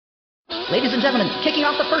Ladies and gentlemen, kicking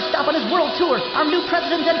off the first stop on his world tour, our new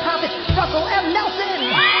president and prophet, Russell M. Nelson!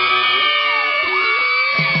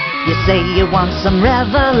 You say you want some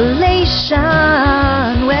revelation,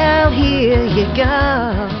 well, here you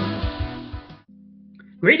go.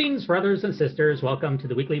 Greetings, brothers and sisters. Welcome to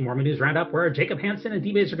the weekly Mormon News Roundup, where Jacob Hansen and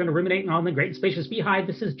D-Bays are going to ruminate on the great and spacious beehive.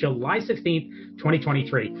 This is July 16th,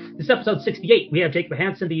 2023. This is episode 68. We have Jacob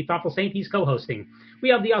Hansen, the thoughtful saint. He's co-hosting. We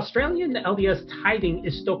have the Australian LDS Tithing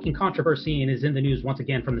is stoking controversy and is in the news once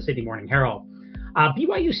again from the Sydney Morning Herald.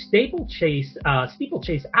 BYU steeplechase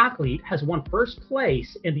athlete has won first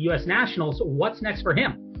place in the U.S. Nationals. What's next for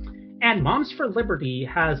him? And Moms for Liberty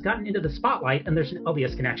has gotten into the spotlight, and there's an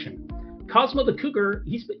LDS connection. Cosmo the Cougar,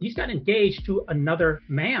 he's got engaged to another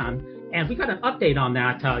man, and we got an update on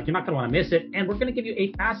that. You're not going to want to miss it. And we're going to give you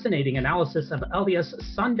a fascinating analysis of LDS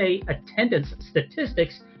Sunday attendance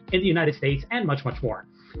statistics in the United States and much, much more.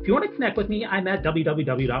 If you want to connect with me, I'm at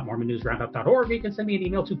www.mormonnewsroundup.org. You can send me an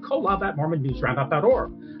email to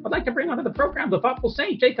collab@mormonnewsroundup.org. I'd like to bring onto the program the thoughtful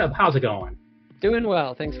saint. Jacob, how's it going? Doing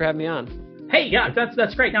well. Thanks for having me on. Hey, yeah,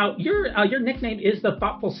 that's great. Now, your nickname is the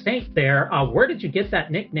Thoughtful Saint there. Where did you get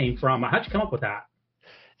that nickname from? How'd you come up with that?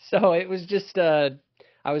 So it was just, I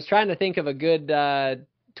was trying to think of a good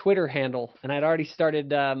Twitter handle, and I'd already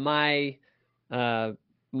started my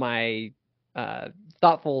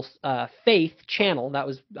Thoughtful Faith channel.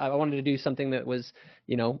 I wanted to do something that was,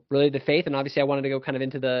 related to faith, and obviously I wanted to go kind of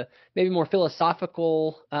into the maybe more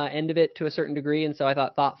philosophical end of it to a certain degree, and so I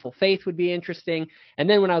thought Thoughtful Faith would be interesting. And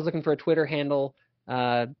then when I was looking for a Twitter handle,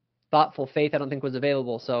 Thoughtful Faith I don't think was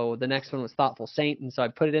available, so the next one was Thoughtful Saint, and so I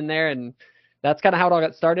put it in there, and that's kind of how it all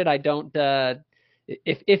got started. I don't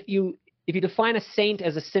if you define a saint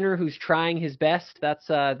as a sinner who's trying his best, that's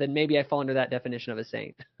then maybe I fall under that definition of a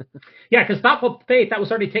saint. Yeah, because Thoughtful Faith, that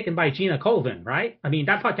was already taken by Gina Colvin, right? I mean,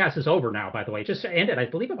 that podcast is over now, by the way. It just ended, I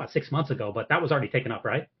believe, about 6 months ago, but that was already taken up,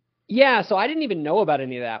 right? Yeah, so I didn't even know about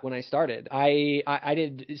any of that when I started. I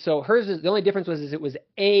did. So hers is, the only difference was it was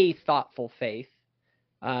a Thoughtful Faith,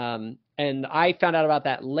 and I found out about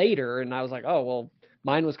that later, and I was like, oh well,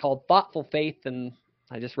 mine was called Thoughtful Faith, and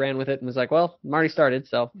I just ran with it and was like, well, I'm already started,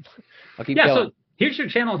 so I'll keep going. So here's your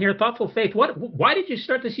channel here, Thoughtful Faith. Why did you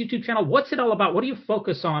start this YouTube channel? What's it all about? What do you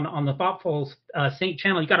focus on the Thoughtful Saint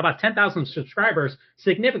channel? You got about 10,000 subscribers,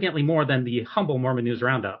 significantly more than the humble Mormon News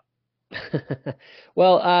Roundup.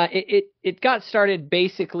 Well, it got started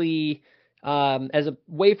basically as a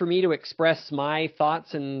way for me to express my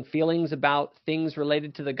thoughts and feelings about things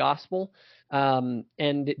related to the gospel. And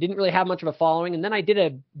it didn't really have much of a following. And then I did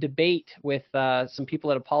a debate with some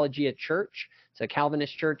people at Apologia Church. It's a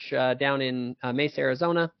Calvinist church down in Mesa,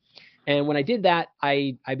 Arizona. And when I did that,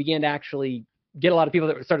 I began to actually get a lot of people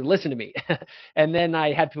that started listening to me. And then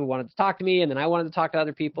I had people who wanted to talk to me, and then I wanted to talk to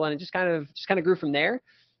other people, and it just kind of grew from there.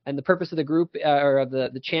 And the purpose of the group or of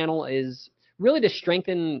the channel is really to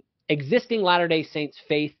strengthen existing Latter-day Saints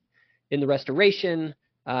faith in the restoration,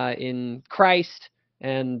 in Christ,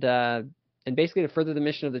 and basically to further the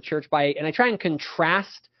mission of the church and I try and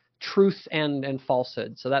contrast truth and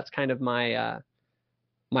falsehood. So that's kind of my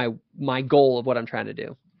my goal of what I'm trying to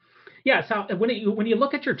do. Yeah. So when you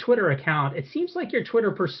look at your Twitter account, it seems like your Twitter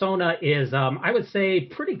persona is, I would say,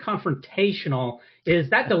 pretty confrontational. Is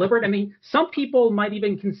that deliberate? I mean, some people might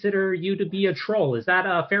even consider you to be a troll. Is that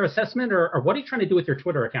a fair assessment, or what are you trying to do with your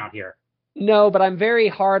Twitter account here? No, but I'm very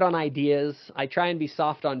hard on ideas. I try and be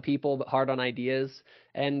soft on people, but hard on ideas.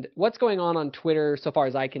 And what's going on Twitter, so far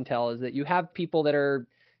as I can tell, is that you have people that are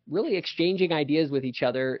really exchanging ideas with each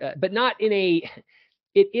other, but not it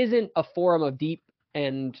isn't a forum of deep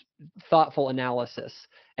and thoughtful analysis.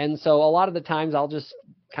 And so a lot of the times I'll just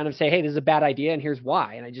kind of say, hey, this is a bad idea, and here's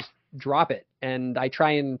why. And I just drop it. And I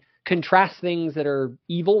try and contrast things that are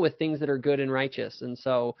evil with things that are good and righteous. And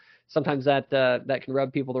so sometimes that can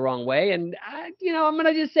rub people the wrong way. And I'm going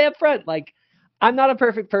to just say up front, like, I'm not a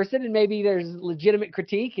perfect person, and maybe there's legitimate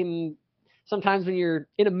critique. And sometimes when you're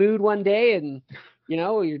in a mood one day and,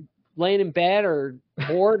 you're laying in bed or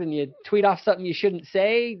bored and you tweet off something you shouldn't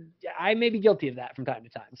say, I may be guilty of that from time to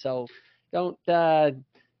time. So don't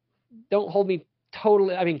hold me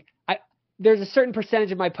totally. I mean, there's a certain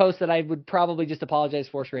percentage of my posts that I would probably just apologize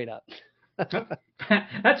for straight up.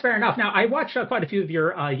 That's fair enough. Now, I watched quite a few of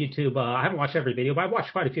your YouTube. I haven't watched every video, but I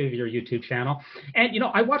watched quite a few of your YouTube channel. And,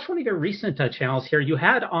 I watched one of your recent channels here. You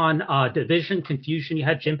had on Division Confusion. You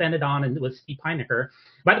had Jim Bennett on and with Steve Heinecker.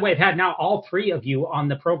 By the way, I've had now all three of you on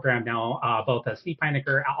the program now, both Steve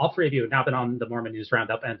Heinecker, all three of you have now been on the Mormon News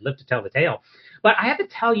Roundup and live to tell the tale. But I have to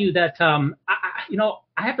tell you that, I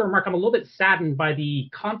have to remark I'm a little bit saddened by the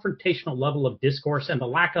confrontational level of discourse and the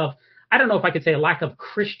lack of I don't know if I could say a lack of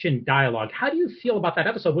Christian dialogue. How do you feel about that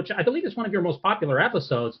episode, which I believe is one of your most popular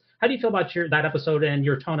episodes? How do you feel about that episode and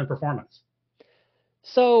your tone and performance?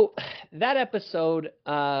 So that episode,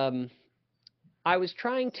 I was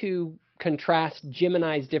trying to contrast Jim and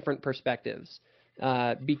I's different perspectives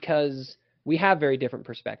because we have very different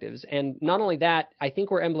perspectives. And not only that, I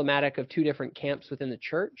think we're emblematic of two different camps within the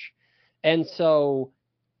church. And so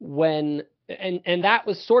and that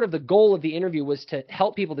was sort of the goal of the interview, was to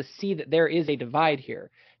help people to see that there is a divide here.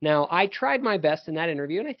 Now, I tried my best in that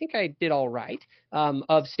interview, and I think I did all right,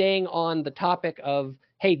 of staying on the topic of,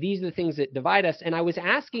 hey, these are the things that divide us. And I was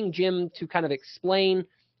asking Jim to kind of explain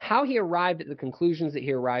how he arrived at the conclusions that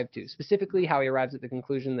he arrived to, specifically how he arrives at the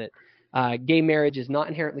conclusion that gay marriage is not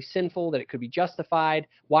inherently sinful, that it could be justified,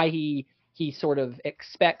 why he sort of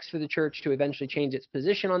expects for the church to eventually change its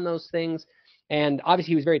position on those things. And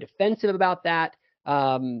obviously he was very defensive about that.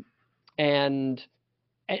 And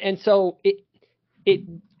so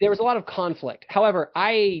there was a lot of conflict. However,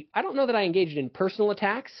 I don't know that I engaged in personal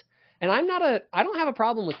attacks, and I don't have a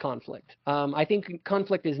problem with conflict. I think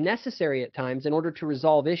conflict is necessary at times in order to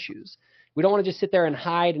resolve issues. We don't want to just sit there and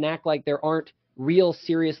hide and act like there aren't real,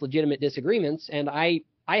 serious, legitimate disagreements. And I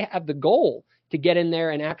have the goal to get in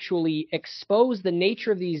there and actually expose the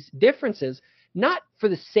nature of these differences, not for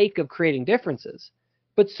the sake of creating differences,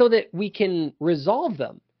 but so that we can resolve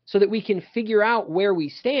them, so that we can figure out where we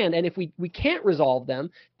stand. And if we can't resolve them,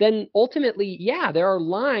 then ultimately, yeah, there are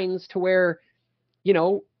lines to where,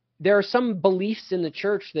 there are some beliefs in the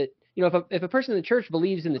church that, if a person in the church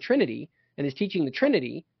believes in the Trinity and is teaching the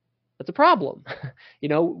Trinity, that's a problem.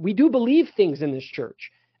 We do believe things in this church.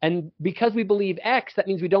 And because we believe X, that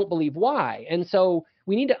means we don't believe Y. And so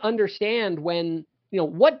we need to understand when,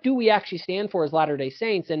 what do we actually stand for as Latter-day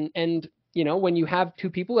Saints? And when you have two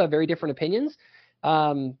people who have very different opinions,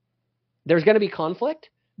 there's going to be conflict.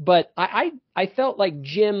 But I felt like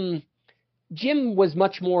Jim was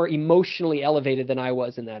much more emotionally elevated than I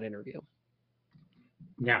was in that interview.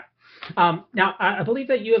 Yeah. Now, I believe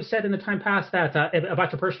that you have said in the time past that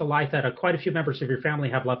about your personal life that quite a few members of your family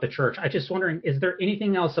have left the church. I'm just wondering, is there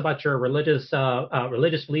anything else about your religious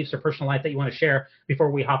beliefs or personal life that you want to share before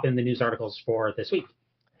we hop in the news articles for this week?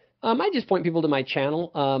 I just point people to my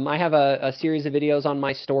channel. I have a series of videos on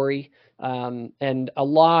my story, and a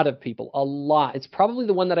lot of people, it's probably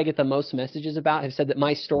the one that I get the most messages about, have said that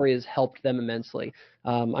my story has helped them immensely.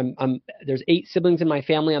 There's 8 siblings in my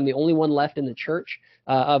family. I'm the only one left in the church.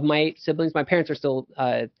 Of my 8 siblings, my parents are still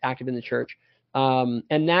active in the church.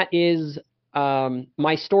 And that is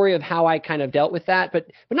my story of how I kind of dealt with that, but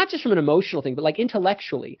not just from an emotional thing, but like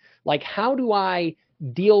intellectually. Like, how do I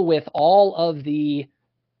deal with all of the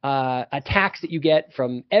attacks that you get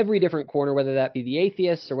from every different corner, whether that be the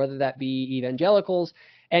atheists or whether that be evangelicals,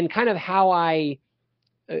 and kind of how a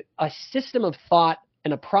system of thought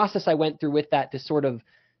and a process I went through with that to sort of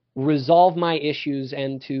resolve my issues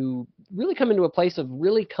and to really come into a place of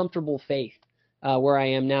really comfortable faith where I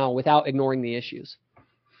am now without ignoring the issues.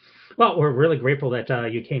 Well, we're really grateful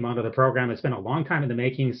that you came onto the program. It's been a long time in the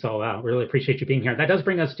making, so really appreciate you being here. That does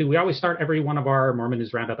bring us to, we always start every one of our Mormon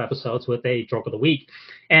News Roundup episodes with a joke of the week.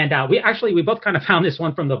 And we both kind of found this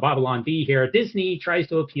one from the Babylon Bee here. Disney tries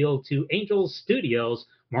to appeal to Angel Studios'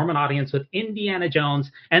 Mormon audience with Indiana Jones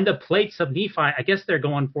and the Plates of Nephi. I guess they're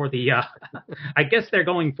going for the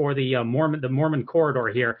Mormon corridor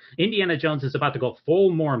here. Indiana Jones is about to go full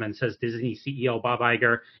Mormon, says Disney CEO Bob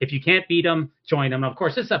Iger. If you can't beat him, join him. Of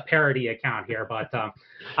course, it's a parody account here, but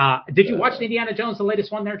did you watch Indiana Jones, the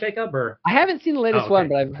latest one there, Jacob? Or I haven't seen the latest one,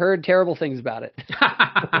 but I've heard terrible things about it.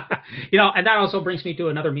 And that also brings me to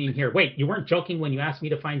another meme here. Wait, you weren't joking when you asked me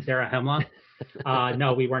to find Zarahemla?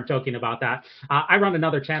 No, we weren't joking about that. I run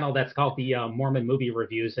another channel that's called the Mormon Movie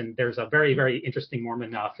Reviews, and there's a very, very interesting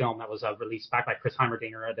Mormon film that was released back by Chris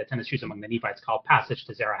Heimerdinger, the 10 Issues Among the Nephites, called Passage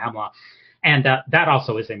to Zarahemla. And that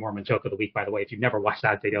also is a Mormon joke of the week, by the way. If you've never watched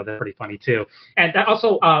that video, that's pretty funny, too. And that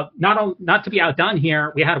also, not to be outdone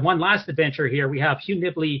here, we had one last adventure here. We have Hugh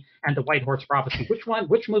Nibley and the White Horse Prophecy.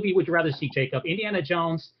 Which movie would you rather see, Jacob? Indiana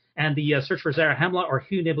Jones and the Search for Zarahemla, or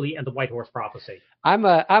Hugh Nibley and the White Horse Prophecy? I'm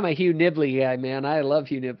a Hugh Nibley guy, man. I love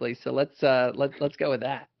Hugh Nibley, so let's go with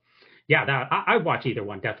that. Yeah, I'd watch either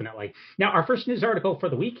one, definitely. Now, our first news article for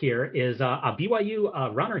the week here is a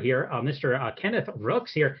BYU runner here, Mr. Kenneth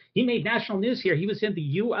Rooks here. He made national news here. He was in the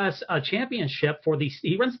U.S. Championship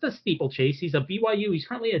he runs the steeplechase. He's a BYU. He's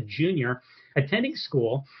currently a junior. attending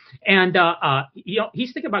school, and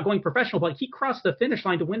he's thinking about going professional, but he crossed the finish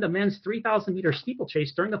line to win the men's 3,000-meter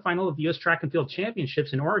steeplechase during the final of the U.S. Track and Field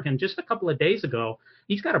Championships in Oregon just a couple of days ago.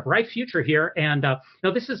 He's got a bright future here, and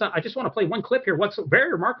this is I just want to play one clip here. What's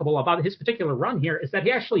very remarkable about his particular run here is that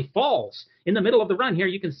he actually falls in the middle of the run here.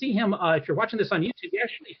 You can see him if you're watching this on YouTube. He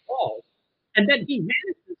actually falls, and then he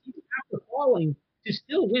manages, even after falling, to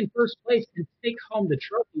still win first place and take home the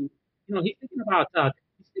trophy. He's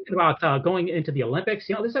thinking about going into the Olympics.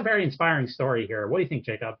 This is a very inspiring story here. What do you think,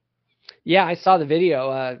 Jacob? Yeah, I saw the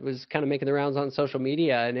video. It was kind of making the rounds on social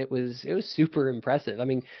media, and it was super impressive. I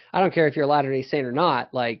mean, I don't care if you're a Latter-day Saint or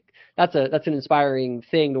not. Like, that's an inspiring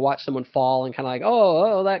thing to watch someone fall and kind of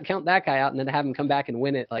like, that count that guy out, and then to have him come back and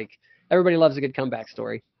win it. Like, everybody loves a good comeback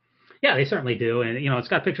story. Yeah, they certainly do, and it's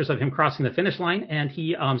got pictures of him crossing the finish line, and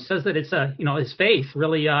he says that it's his faith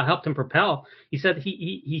really helped him propel. He said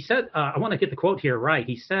he said I want to get the quote here right.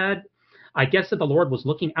 He said, "I guess that the Lord was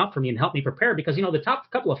looking out for me and helped me prepare because the top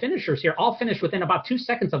couple of finishers here all finished within about 2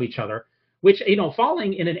 seconds of each other, which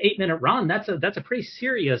falling in an 8-minute run, that's a pretty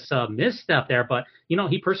serious misstep there. But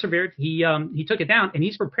he persevered. He took it down, and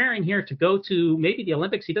he's preparing here to go to maybe the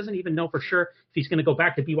Olympics. He doesn't even know for sure if he's going to go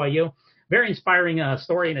back to BYU." Very inspiring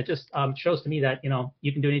story, and it just shows to me that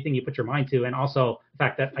you can do anything you put your mind to, and also the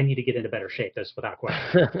fact that I need to get into better shape. That's without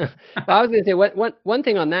question. I was going to say one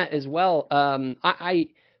thing on that as well.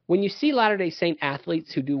 When you see Latter-day Saint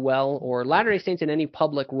athletes who do well, or Latter-day Saints in any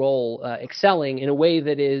public role excelling in a way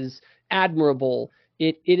that is admirable,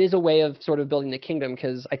 it is a way of sort of building the kingdom,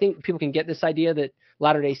 because I think people can get this idea that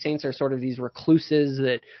Latter-day Saints are sort of these recluses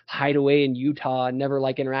that hide away in Utah and never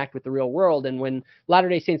interact with the real world. And when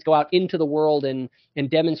Latter-day Saints go out into the world and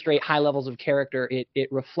demonstrate high levels of character,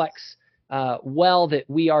 it reflects that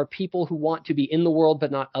we are people who want to be in the world but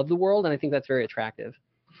not of the world. And I think that's very attractive.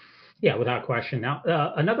 Yeah, without question. Now,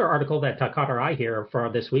 another article that caught our eye here for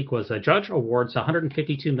this week was a judge awards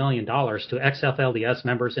 $152 million to ex-LDS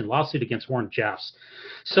members in lawsuit against Warren Jeffs.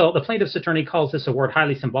 So the plaintiff's attorney calls this award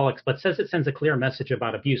highly symbolic, but says it sends a clear message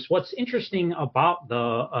about abuse. What's interesting about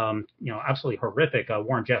the absolutely horrific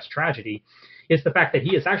Warren Jeffs tragedy is the fact that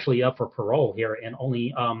he is actually up for parole here, and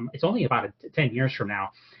it's only about 10 years from now.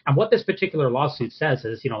 And what this particular lawsuit says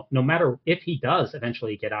is, no matter if he does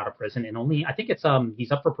eventually get out of prison, and I think it's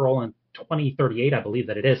he's up for parole in 2038, I believe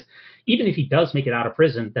that it is. Even if he does make it out of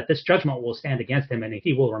prison, that this judgment will stand against him, and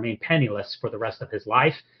he will remain penniless for the rest of his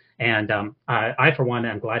life. And I, for one,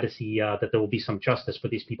 am glad to see that there will be some justice for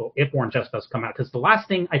these people if Warren Jeffs does come out. Because the last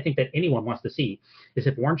thing I think that anyone wants to see is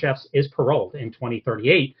if Warren Jeffs is paroled in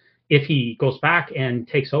 2038, if he goes back and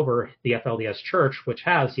takes over the FLDS church, which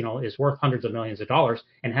has, is worth hundreds of millions of dollars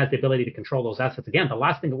and has the ability to control those assets again, the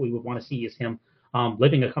last thing that we would want to see is him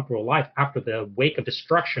living a comfortable life after the wake of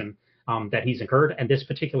destruction that he's incurred. And this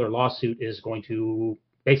particular lawsuit is going to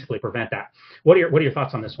basically prevent that. What are your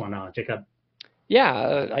thoughts on this one, Jacob?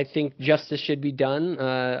 Yeah, I think justice should be done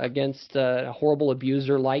against a horrible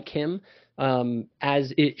abuser like him,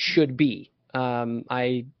 as it should be.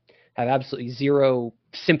 I have absolutely zero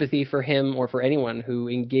sympathy for him or for anyone who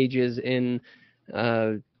engages in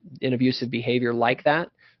abusive behavior like that.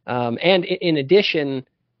 And in addition,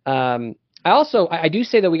 I do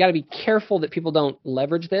say that we got to be careful that people don't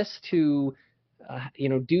leverage this to,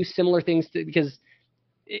 do similar things because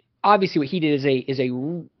obviously what he did is a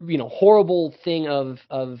horrible thing of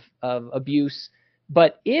abuse.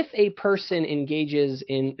 But if a person engages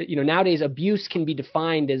in, nowadays abuse can be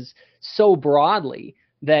defined as so broadly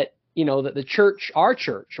that that the church, our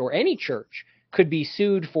church, or any church could be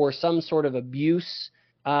sued for some sort of abuse.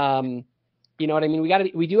 You know what I mean?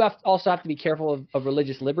 We do also have to be careful of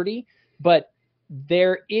religious liberty, but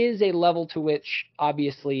there is a level to which,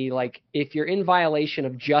 obviously, if you're in violation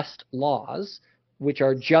of just laws, which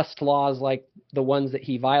are just laws like the ones that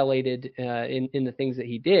he violated in the things that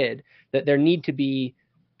he did, that there need to be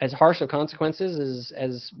as harsh of consequences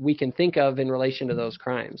as we can think of in relation to those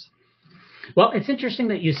crimes. Well, it's interesting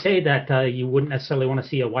that you say that you wouldn't necessarily want to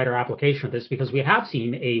see a wider application of this, because we have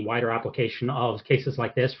seen a wider application of cases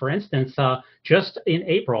like this. For instance, just in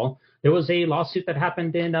April, there was a lawsuit that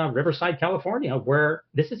happened in Riverside, California, where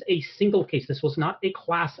this is a single case. This was not a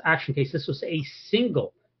class action case. This was a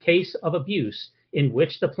single case of abuse in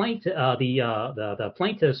which the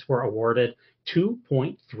plaintiffs were awarded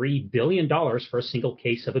 $2.3 billion for a single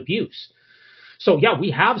case of abuse. So, yeah, we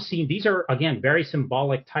have seen these are, again, very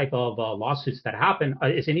symbolic type of lawsuits that happen.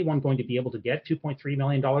 Is anyone going to be able to get $2.3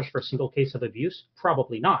 million for a single case of abuse?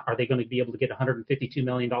 Probably not. Are they going to be able to get $152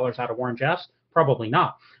 million out of Warren Jeffs? Probably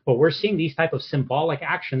not. But we're seeing these type of symbolic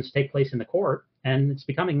actions take place in the court, and it's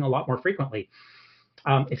becoming a lot more frequently.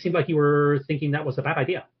 It seemed like you were thinking that was a bad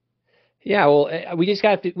idea. Yeah, well, we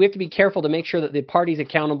have to be careful to make sure that the parties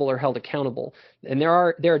accountable are held accountable. And there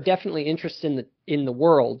are definitely interests in the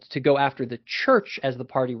world to go after the church as the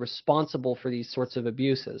party responsible for these sorts of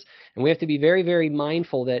abuses. And we have to be very, very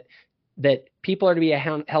mindful that people are to be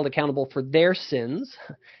held accountable for their sins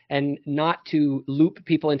and not to loop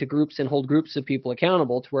people into groups and hold groups of people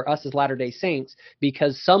accountable to where us as Latter-day Saints,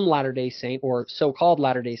 because some Latter-day Saint or so-called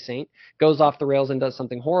Latter-day Saint goes off the rails and does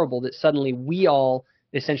something horrible, that suddenly we all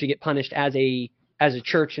essentially get punished as a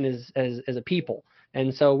church and as a people.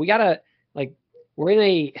 And so we gotta, like, we're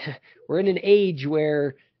in an age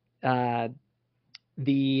where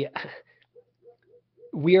the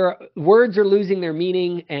words are losing their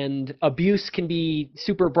meaning, and abuse can be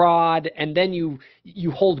super broad, and then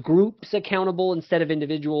you hold groups accountable instead of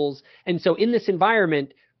individuals. And so in this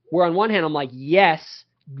environment where on one hand I'm like, yes,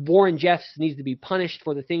 Warren Jeffs needs to be punished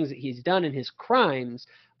for the things that he's done and his crimes.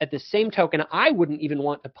 At the same token, I wouldn't even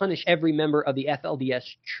want to punish every member of the FLDS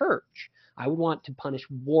church. I would want to punish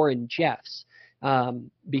Warren Jeffs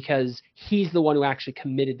because he's the one who actually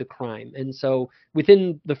committed the crime. And so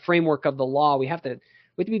within the framework of the law, we have to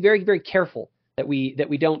be very, very careful that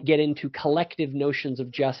we don't get into collective notions of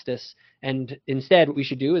justice. And instead, what we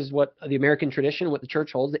should do is what the American tradition, what the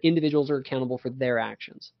church holds, that individuals are accountable for their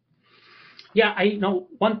actions. Yeah, I know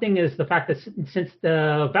one thing is the fact that since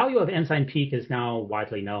the value of Ensign Peak is now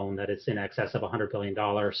widely known, that it's in excess of $100 billion,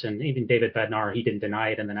 and even David Bednar, he didn't deny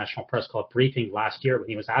it in the National Press Club briefing last year when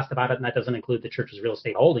he was asked about it, and that doesn't include the church's real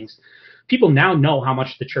estate holdings. People now know how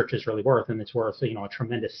much the church is really worth, and it's worth, a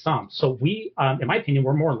tremendous sum. So we, in my opinion,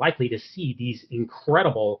 we're more likely to see these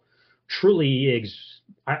incredible, truly,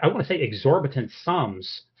 I want to say exorbitant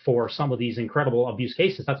sums for some of these incredible abuse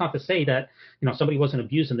cases. That's not to say that somebody wasn't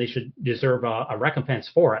abused and they should deserve a recompense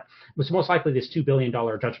for it. It's most likely this $2 billion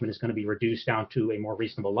judgment is going to be reduced down to a more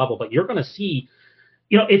reasonable level. But you're going to see,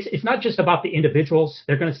 it's not just about the individuals.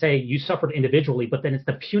 They're going to say you suffered individually, but then it's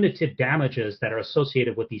the punitive damages that are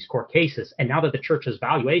associated with these court cases. And now that the church's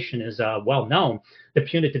valuation is well known, the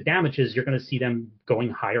punitive damages, you're going to see them going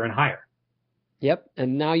higher and higher. Yep,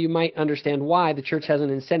 and now you might understand why the church has an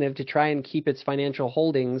incentive to try and keep its financial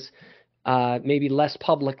holdings maybe less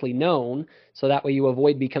publicly known, so that way you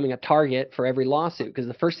avoid becoming a target for every lawsuit. Because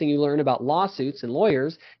the first thing you learn about lawsuits and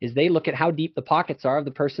lawyers is they look at how deep the pockets are of the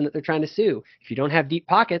person that they're trying to sue. If you don't have deep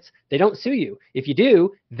pockets, they don't sue you. If you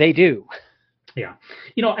do, they do. Yeah.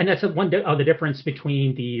 And that's one of the difference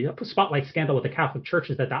between the spotlight scandal with the Catholic Church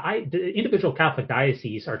is that the individual Catholic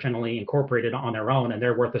dioceses are generally incorporated on their own, and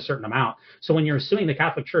they're worth a certain amount. So when you're suing the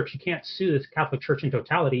Catholic Church, you can't sue the Catholic Church in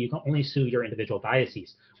totality. You can only sue your individual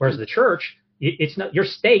diocese. Whereas the church, it's not, your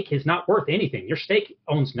stake is not worth anything. Your stake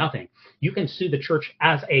owns nothing. You can sue the church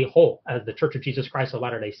as a whole, as the Church of Jesus Christ of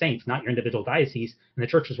Latter-day Saints, not your individual diocese. And the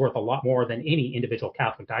church is worth a lot more than any individual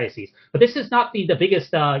Catholic diocese. But this is not the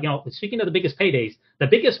biggest, speaking of the biggest paydays, the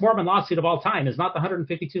biggest Mormon lawsuit of all time is not the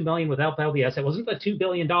 $152 million with LDS. It wasn't the $2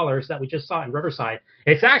 billion that we just saw in Riverside.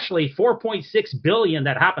 It's actually $4.6 billion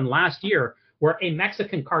that happened last year, where a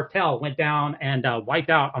Mexican cartel went down and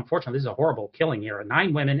wiped out, unfortunately, this is a horrible killing here,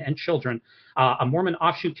 9 women and children, a Mormon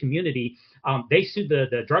offshoot community. They sued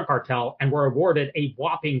the drug cartel and were awarded a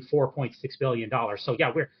whopping $4.6 billion. So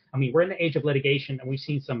yeah, we're in the age of litigation, and we've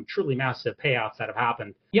seen some truly massive payouts that have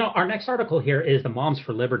happened. Our next article here is the Moms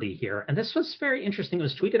for Liberty here, and this was very interesting. It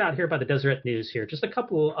was tweeted out here by the Deseret News here just a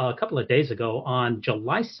couple of days ago on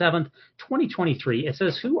July 7th, 2023. It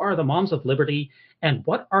says, "Who are the Moms of Liberty and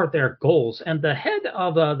what are their goals?" And the head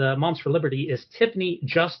of the Moms for Liberty is Tiffany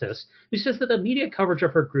Justice, who says that the media coverage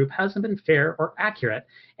of her group hasn't been fair or accurate,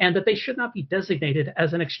 and that they should not be designated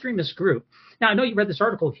as an extremist group. Now, I know you read this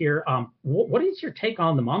article here. What is your take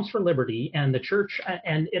on the Moms for Liberty and the church,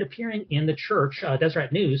 and it appearing in the church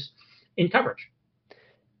Deseret News in coverage?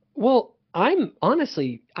 Well, I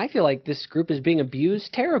feel like this group is being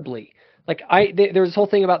abused terribly. Like there was this whole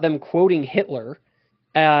thing about them quoting Hitler,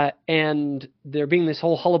 and there being this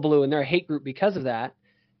whole hullabaloo, and they're a hate group because of that.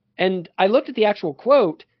 And I looked at the actual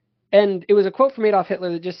quote, and it was a quote from Adolf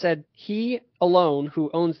Hitler that just said, "He alone who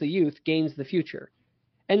owns the youth gains the future."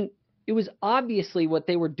 And it was obviously what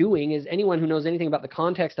they were doing, is anyone who knows anything about the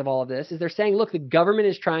context of all of this, is they're saying, look, the government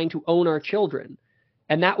is trying to own our children.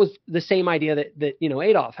 And that was the same idea that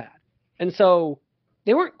Adolf had. And so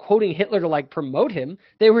they weren't quoting Hitler to like promote him.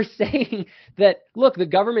 They were saying that, look, the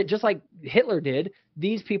government, just like Hitler did,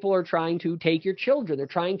 these people are trying to take your children. They're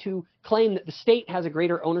trying to claim that the state has a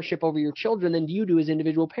greater ownership over your children than you do as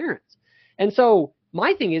individual parents. And so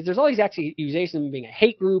my thing is, there's all these accusations of being a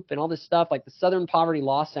hate group and all this stuff, like the Southern Poverty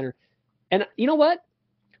Law Center. And you know what?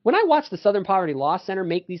 When I watch the Southern Poverty Law Center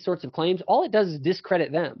make these sorts of claims, all it does is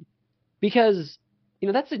discredit them. Because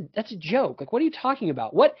that's a joke. Like, what are you talking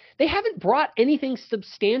about? What, they haven't brought anything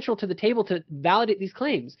substantial to the table to validate these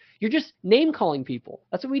claims. You're just name calling people.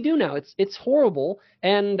 That's what we do now. It's horrible.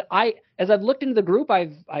 And as I've looked into the group,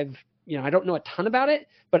 I've I don't know a ton about it,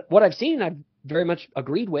 but what I've seen, I've very much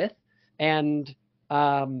agreed with. And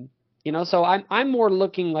so I'm more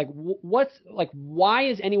looking like, why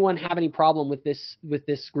does anyone have any problem with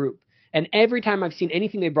this group? And every time I've seen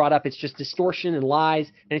anything they brought up, it's just distortion and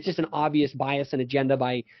lies, and it's just an obvious bias and agenda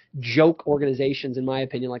by joke organizations, in my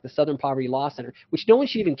opinion, like the Southern Poverty Law Center, which no one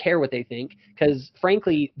should even care what they think, because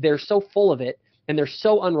frankly, they're so full of it, and they're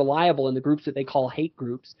so unreliable in the groups that they call hate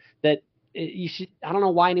groups that I don't know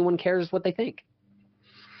why anyone cares what they think.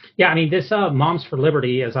 Yeah, I mean, this Moms for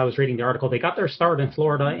Liberty, as I was reading the article, they got their start in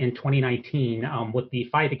Florida in 2019 with the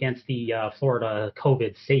fight against the Florida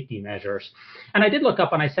COVID safety measures. And I did look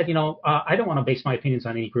up and I said, I don't want to base my opinions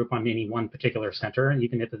on any group, on any one particular center, and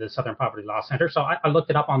even into the Southern Poverty Law Center. So I looked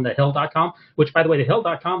it up on thehill.com, which, by the way,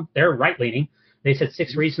 thehill.com, they're right-leaning. They said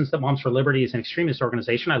 6 reasons that Moms for Liberty is an extremist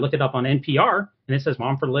organization. I looked it up on NPR, and it says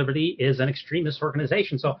Mom for Liberty is an extremist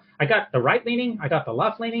organization. So I got the right-leaning, I got the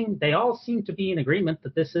left-leaning. They all seem to be in agreement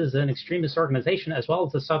that this is an extremist organization, as well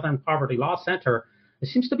as the Southern Poverty Law Center. There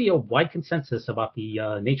seems to be a wide consensus about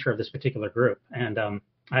the nature of this particular group. And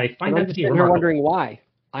I find that to be remarkable. You're wondering why.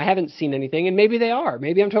 I haven't seen anything, and maybe they are.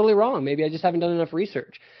 Maybe I'm totally wrong. Maybe I just haven't done enough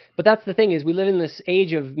research. But that's the thing, is we live in this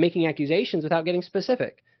age of making accusations without getting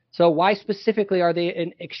specific. So why specifically are they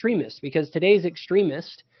an extremist? Because today's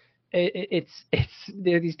extremist,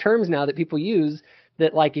 there are these terms now that people use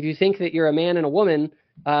that, like, if you think that you're a man and a woman,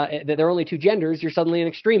 that there are only 2 genders, you're suddenly an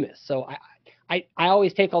extremist. So I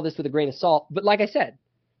always take all this with a grain of salt. But like I said,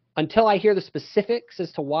 until I hear the specifics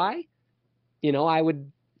as to why,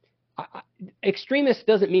 extremist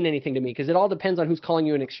doesn't mean anything to me, because it all depends on who's calling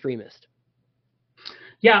you an extremist.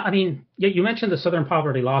 Yeah, I mean, you mentioned the Southern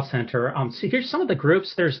Poverty Law Center. So here's some of the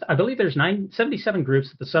groups. I believe there's 77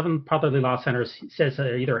 groups that the Southern Poverty Law Center says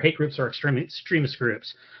are either hate groups or extremist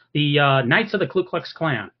groups. The Knights of the Ku Klux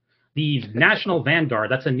Klan, the National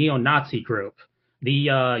Vanguard, that's a neo-Nazi group.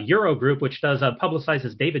 The Euro group, which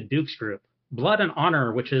publicizes David Duke's group. Blood and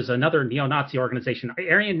Honor, which is another neo-Nazi organization.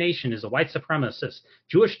 Aryan Nation is a white supremacist.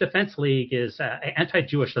 Jewish Defense League is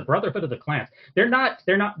anti-Jewish. The Brotherhood of the Clans. They're not,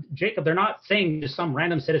 Jacob, they're not saying just some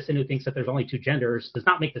random citizen who thinks that there's only 2 genders does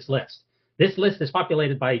not make this list. This list is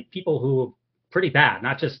populated by people who are pretty bad.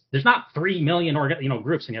 There's not 3 million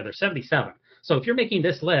groups in here. There's 77. So if you're making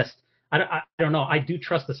this list, I don't know. I do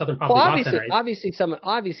trust the Southern Poverty Law Center. Obviously, some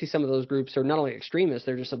of those groups are not only extremists;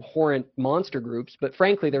 they're just abhorrent monster groups. But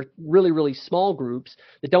frankly, they're really, really small groups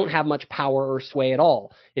that don't have much power or sway at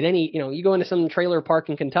all. In any, you go into some trailer park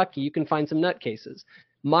in Kentucky, you can find some nutcases.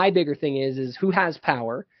 My bigger thing is who has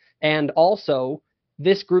power, and also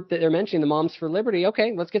this group that they're mentioning, the Moms for Liberty.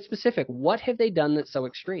 Okay, let's get specific. What have they done that's so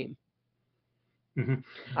extreme? Mm-hmm.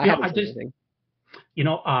 I haven't seen anything.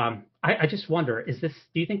 I just wonder, do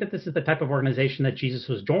you think that this is the type of organization that Jesus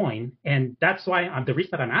was joined? And that's why the reason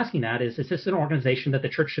that I'm asking that is this an organization that the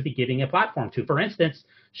church should be giving a platform to? For instance,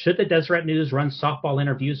 should the Deseret News run softball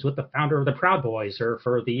interviews with the founder of the Proud Boys or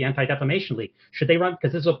for the Anti-Defamation League? Should they run,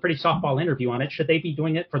 because this is a pretty softball interview on it, should they be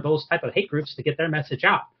doing it for those type of hate groups to get their message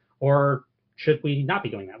out? Or should we not be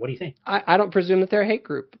doing that? What do you think? I don't presume that they're a hate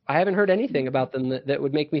group. I haven't heard anything about them that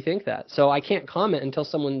would make me think that. So I can't comment until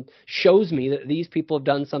someone shows me that these people have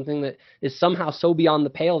done something that is somehow so beyond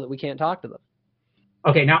the pale that we can't talk to them.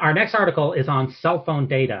 Okay, now our next article is on cell phone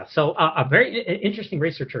data. So a very interesting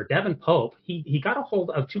researcher, Devin Pope, he got a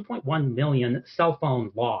hold of 2.1 million cell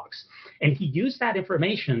phone logs, and he used that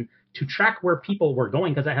information to track where people were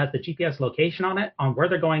going, because it has the GPS location on it, on where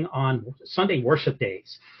they're going on Sunday worship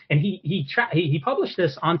days. And he published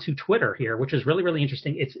this onto Twitter here, which is really, really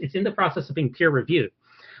interesting. It's in the process of being peer reviewed.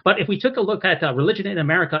 But if we took a look at religion in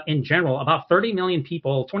America in general, about 30 million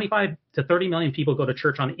people, 25 to 30 million people go to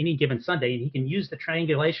church on any given Sunday, and he can use the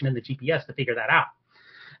triangulation in the GPS to figure that out.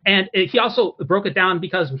 And he also broke it down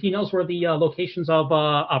because he knows where the locations of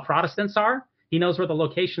Protestants are. He knows where the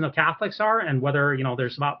location of Catholics are, and whether,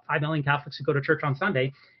 there's about 5 million Catholics who go to church on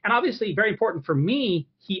Sunday. And obviously, very important for me,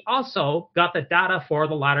 he also got the data for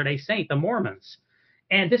the Latter-day Saint, the Mormons.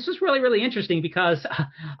 And this is really, really interesting because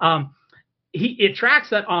it tracks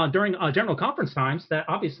that during general conference times that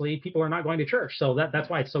obviously people are not going to church. So that's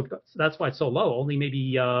why it's so low, only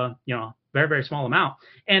maybe very, very small amount.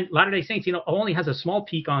 And Latter-day Saints, only has a small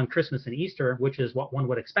peak on Christmas and Easter, which is what one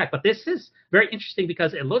would expect. But this is very interesting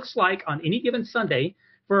because it looks like on any given Sunday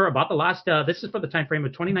for about the last, this is for the time frame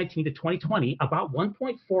of 2019 to 2020, about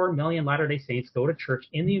 1.4 million Latter-day Saints go to church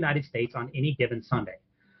in the United States on any given Sunday.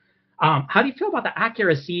 How do you feel about the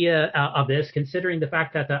accuracy of this, considering the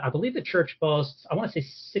fact that I believe the church boasts, I want to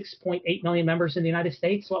say 6.8 million members in the United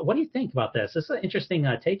States? What do you think about this? This is an interesting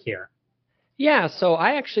take here. Yeah, so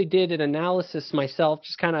I actually did an analysis myself,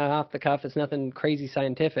 just kind of off the cuff. It's nothing crazy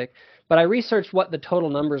scientific, but I researched what the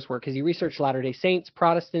total numbers were because you researched Latter-day Saints,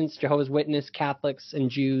 Protestants, Jehovah's Witness, Catholics,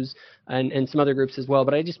 and Jews, and some other groups as well.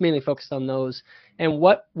 But I just mainly focused on those. And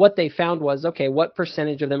what they found was, okay, what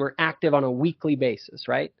percentage of them are active on a weekly basis,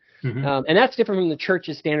 right? Mm-hmm. And that's different from the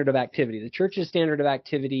church's standard of activity. The church's standard of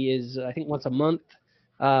activity is, I think, once a month.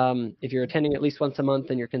 If you're attending at least once a month,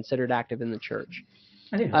 then you're considered active in the church.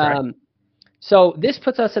 I think that's right. So this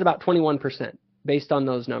puts us at about 21% based on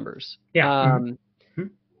those numbers. Yeah. Mm-hmm.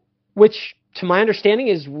 Which, to my understanding,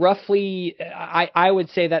 is roughly, I would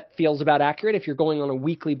say that feels about accurate if you're going on a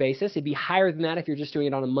weekly basis. It'd be higher than that if you're just doing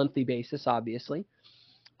it on a monthly basis, obviously.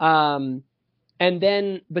 But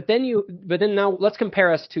then now let's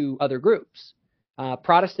compare us to other groups.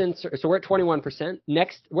 Protestants, so we're at 21%.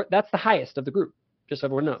 Next, that's the highest of the group, just so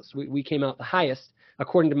everyone knows. We came out the highest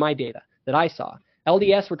according to my data that I saw.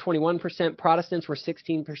 LDS were 21%, Protestants were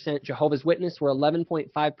 16%, Jehovah's Witness were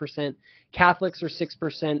 11.5%, Catholics are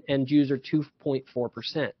 6%, and Jews are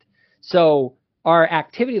 2.4%. So our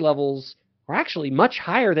activity levels are actually much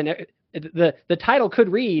higher than the title could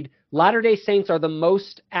read, Latter-day Saints are the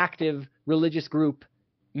most active religious group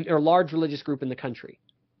or large religious group in the country,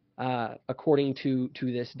 according to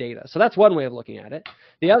this data. So that's one way of looking at it.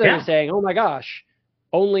 The other is saying, oh my gosh,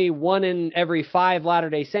 only 1 in every 5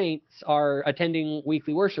 Latter-day Saints are attending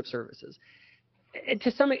weekly worship services.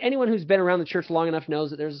 Anyone who's been around the church long enough knows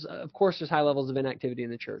that there's high levels of inactivity in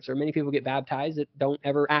the church. There are many people get baptized that don't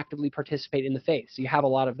ever actively participate in the faith. So you have a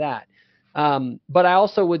lot of that. But I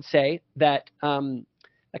also would say that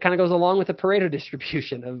that kind of goes along with the Pareto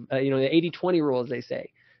distribution of, the 80-20 rule, as they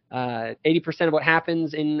say. 80% of what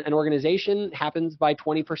happens in an organization happens by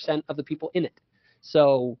 20% of the people in it.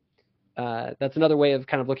 So that's another way of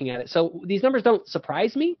kind of looking at it. So these numbers don't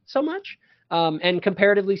surprise me so much. And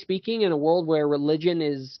comparatively speaking, in a world where religion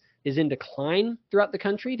is in decline throughout the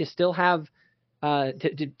country, to still have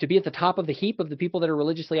to be at the top of the heap of the people that are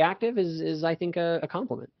religiously active is I think a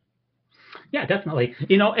compliment. Yeah, definitely.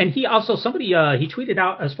 And he also, he tweeted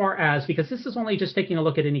out as far as, because this is only just taking a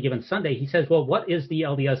look at any given Sunday, he says, well, what is the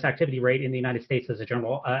LDS activity rate in the United States as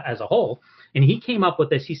a whole? And he came up with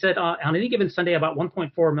this. He said, on any given Sunday, about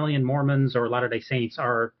 1.4 million Mormons or Latter-day Saints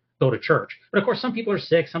go to church. But of course, some people are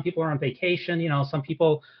sick, some people are on vacation, some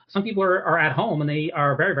people are at home and they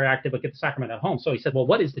are very, very active but get the sacrament at home. So he said, well,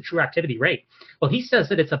 what is the true activity rate? Well, he says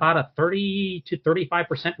that it's about a 30 to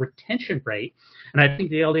 35% retention rate. And I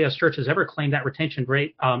think the LDS Church has ever claimed that retention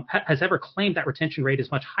rate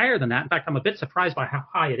is much higher than that. In fact, I'm a bit surprised by how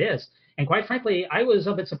high it is. And quite frankly, I was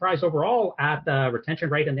a bit surprised overall at the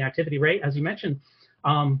retention rate and the activity rate. As you mentioned,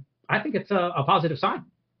 I think it's a positive sign.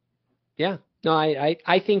 Yeah. No,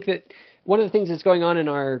 I think that one of the things that's going on in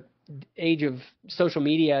our age of social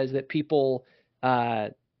media is that people,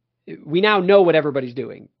 we now know what everybody's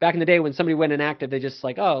doing. Back in the day when somebody went inactive, they just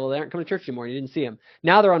like, oh, well, they aren't coming to church anymore. You didn't see them.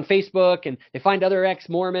 Now they're on Facebook and they find other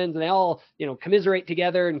ex-Mormons and they all, commiserate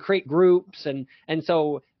together and create groups. And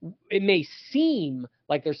so it may seem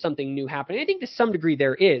like there's something new happening. I think to some degree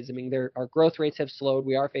there is. I mean, our growth rates have slowed.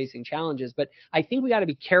 We are facing challenges, but I think we got to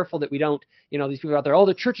be careful that we don't, these people out there, oh,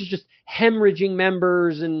 the church is just hemorrhaging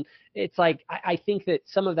members. And it's like, I think that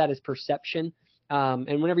some of that is perception.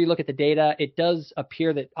 And whenever you look at the data, it does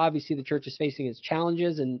appear that obviously the church is facing its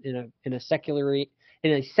challenges in a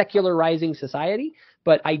secularizing society.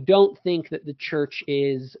 But I don't think that the church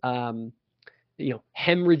is,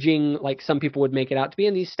 hemorrhaging like some people would make it out to be.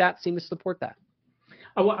 And these stats seem to support that.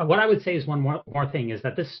 What I would say is one more thing is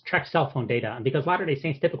that this tracks cell phone data. And because Latter-day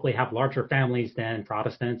Saints typically have larger families than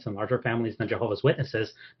Protestants and larger families than Jehovah's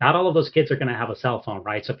Witnesses, not all of those kids are going to have a cell phone,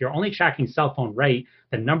 right? So if you're only tracking cell phone rate,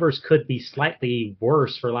 the numbers could be slightly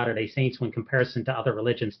worse for Latter-day Saints when comparison to other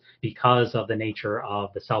religions because of the nature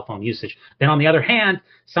of the cell phone usage. Then on the other hand,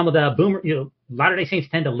 some of the Latter-day Saints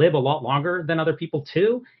tend to live a lot longer than other people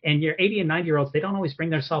too. And your 80 and 90-year-olds, they don't always bring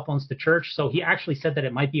their cell phones to church. So he actually said that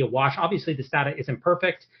it might be a wash. Obviously, this data isn't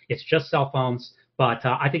perfect. It's just cell phones. But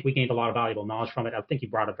I think we gained a lot of valuable knowledge from it. I think he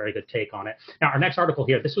brought a very good take on it. Now, our next article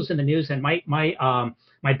here, this was in the news, and my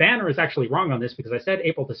banner is actually wrong on this because I said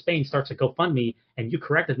April Despain starts a GoFundMe, and you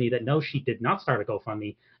corrected me that no, she did not start a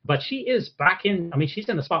GoFundMe. But she is back in, she's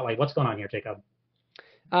in the spotlight. What's going on here, Jacob?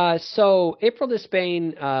 So April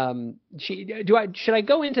Despain, should I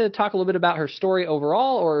go into talk a little bit about her story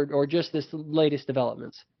overall, or just this latest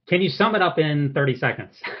developments? Can you sum it up in 30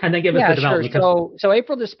 seconds and then give us Yeah, the sure. development? So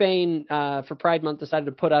April Despain, for Pride Month, decided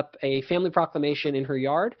to put up a family proclamation in her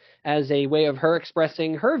yard as a way of her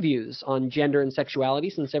expressing her views on gender and sexuality,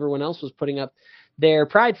 since everyone else was putting up their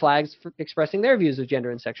pride flags for expressing their views of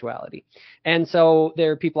gender and sexuality. And so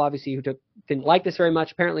there are people obviously who didn't like this very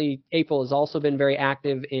much. Apparently, April has also been very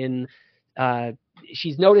active in.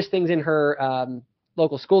 She's noticed things in her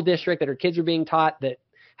local school district that her kids are being taught that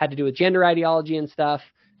had to do with gender ideology and stuff.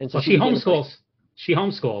 And so Well, she homeschools. She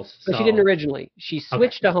homeschools. But she didn't originally. She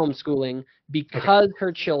switched to homeschooling because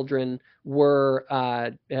her children were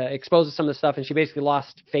exposed to some of the stuff, and she basically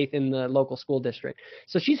lost faith in the local school district.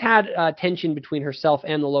 So she's had tension between herself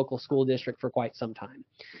and the local school district for quite some time.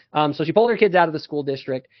 So she pulled her kids out of the school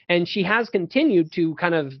district, and she has continued to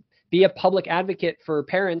kind of be a public advocate for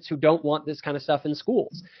parents who don't want this kind of stuff in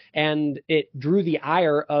schools. And it drew the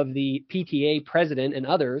ire of the PTA president and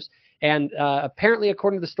others. And apparently,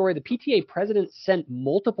 according to the story, the PTA president sent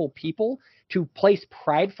multiple people to place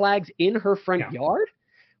pride flags in her front yard,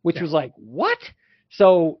 which was like, what?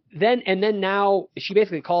 So then now she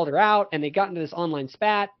basically called her out, and they got into this online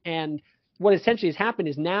spat. And what essentially has happened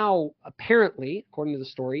is now, apparently, according to the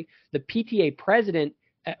story, the PTA president,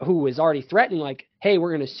 who was already threatening, like, hey, we're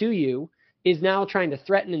going to sue you, is now trying to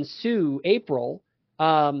threaten and sue April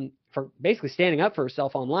for basically standing up for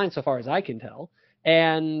herself online, so far as I can tell.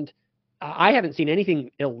 And I haven't seen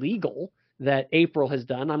anything illegal that April has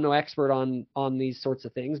done. I'm no expert on these sorts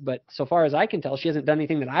of things, but so far as I can tell, she hasn't done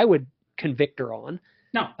anything that I would convict her on.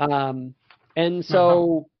 No. And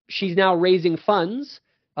so she's now raising funds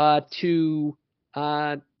to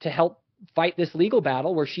help fight this legal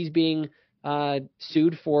battle where she's being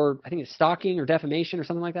sued for, I think it's stalking or defamation or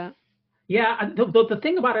something like that. Yeah, the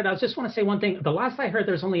thing about it, I just want to say one thing. The last I heard,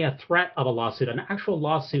 there's only a threat of a lawsuit. An actual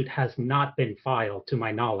lawsuit has not been filed, to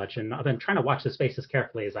my knowledge, and I've been trying to watch the space as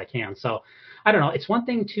carefully as I can. So, I don't know. It's one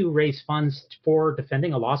thing to raise funds for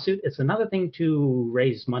defending a lawsuit. It's another thing to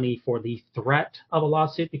raise money for the threat of a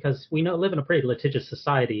lawsuit, because we live in a pretty litigious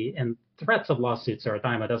society, and threats of lawsuits are a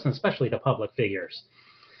dime a dozen, especially to public figures.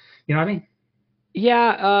 You know what I mean?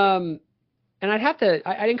 Yeah. And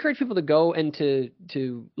I'd encourage people to go and to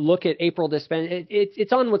look at April Despain.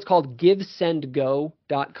 It's on what's called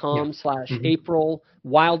givesendgo.com/April,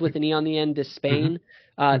 wild with an E on the end, Despain.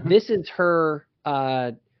 This is her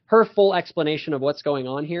full explanation of what's going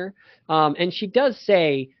on here. And she does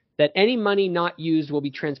say that any money not used will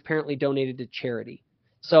be transparently donated to charity.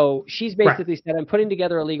 So she's basically said, I'm putting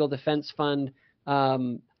together a legal defense fund.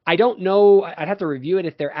 I don't know. I'd have to review it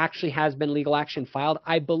if there actually has been legal action filed.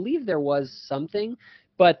 I believe there was something,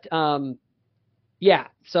 but yeah.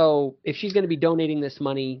 So if she's going to be donating this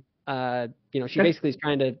money, she basically is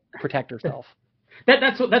trying to protect herself.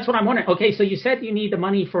 That's what I'm wondering. Okay, so you said you need the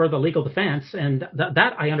money for the legal defense, and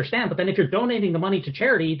that I understand. But then if you're donating the money to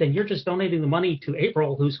charity, then you're just donating the money to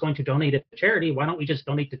April, who's going to donate it to charity. Why don't we just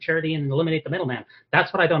donate to charity and eliminate the middleman?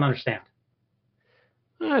 That's what I don't understand.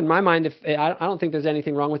 In my mind, I don't think there's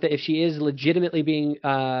anything wrong with it. If she is legitimately being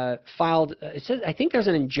filed, it says, I think there's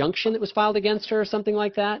an injunction that was filed against her or something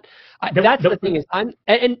like that. That's the thing is, and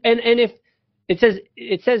if it says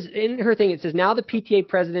in her thing, it says now the PTA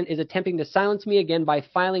president is attempting to silence me again by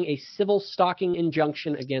filing a civil stalking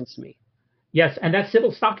injunction against me. Yes, and that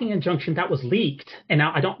civil stalking injunction that was leaked, and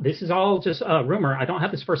now this is all just a rumor. I don't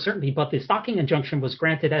have this for certainty, but the stalking injunction was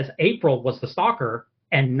granted as April was the stalker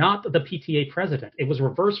and not the PTA president. It was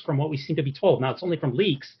reversed from what we seem to be told. Now, it's only from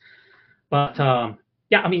leaks. But,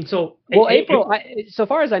 yeah, I mean, so... Well, April, so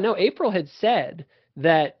far as I know, April had said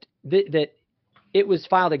that that it was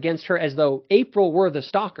filed against her as though April were the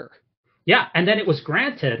stalker. Yeah, and then it was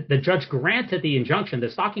granted, the judge granted the injunction, the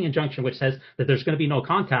stalking injunction, which says that there's going to be no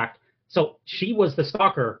contact. So she was the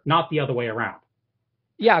stalker, not the other way around.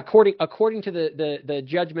 Yeah, according to the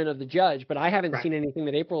judgment of the judge, but I haven't seen anything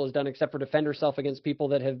that April has done except for defend herself against people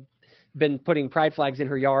that have been putting pride flags in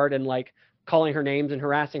her yard and like calling her names and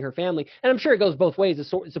harassing her family. And I'm sure it goes both ways.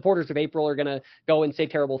 The supporters of April are going to go and say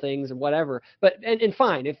terrible things and whatever. But and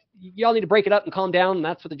fine, if y'all need to break it up and calm down, and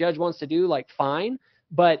that's what the judge wants to do, like fine.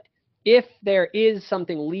 But if there is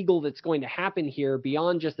something legal that's going to happen here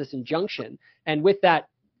beyond just this injunction, and with that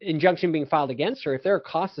injunction being filed against her, if there are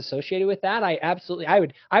costs associated with that,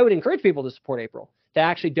 I would encourage people to support April, to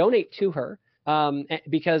actually donate to her,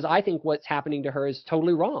 because I think what's happening to her is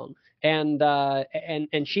totally wrong. And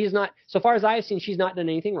she's not, so far as I have seen, she's not done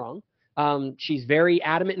anything wrong. She's very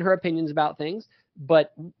adamant in her opinions about things,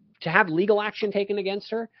 but to have legal action taken against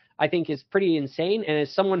her, I think is pretty insane. And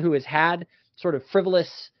as someone who has had sort of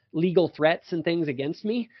frivolous legal threats and things against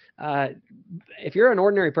me. If you're an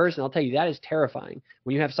ordinary person, I'll tell you that is terrifying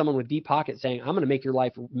when you have someone with deep pockets saying, I'm going to make your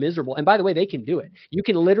life miserable. And by the way, they can do it. You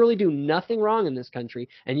can literally do nothing wrong in this country,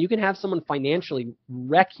 and you can have someone financially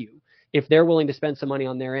wreck you if they're willing to spend some money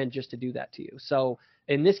on their end just to do that to you. So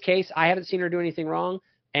in this case, I haven't seen her do anything wrong.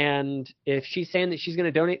 And if she's saying that she's going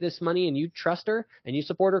to donate this money and you trust her and you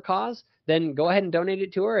support her cause, then go ahead and donate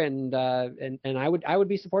it to her. And I would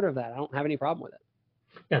be supportive of that. I don't have any problem with it.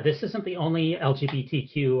 Yeah, this isn't the only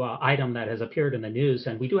LGBTQ item that has appeared in the news,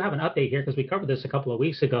 and we do have an update here because we covered this a couple of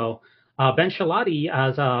weeks ago. Ben Shalati,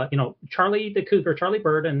 as Charlie the Cougar, Charlie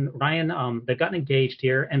Bird, and Ryan, they got engaged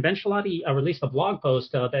here, and Ben Shalati released a blog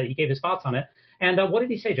post that he gave his thoughts on it. And what did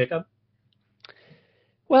he say, Jacob?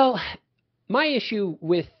 Well, my issue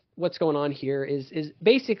with what's going on here is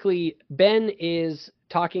basically Ben is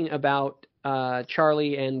talking about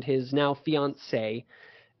Charlie and his now fiancée,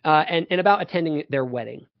 and about attending their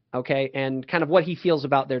wedding, okay, and kind of what he feels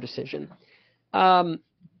about their decision.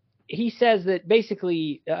 He says that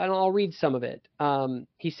basically, and I'll read some of it.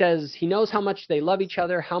 He says he knows how much they love each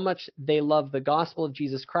other, how much they love the gospel of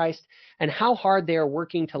Jesus Christ, and how hard they are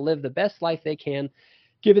working to live the best life they can,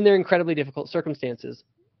 given their incredibly difficult circumstances.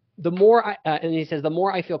 And he says, the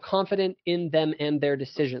more I feel confident in them and their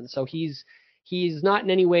decisions. So he's not in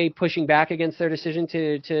any way pushing back against their decision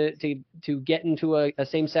to get into a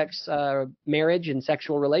same-sex marriage and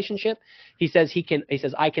sexual relationship. He says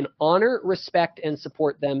I can honor, respect, and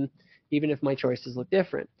support them, even if my choices look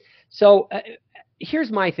different. So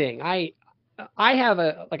here's my thing. I have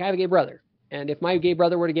a gay brother, and if my gay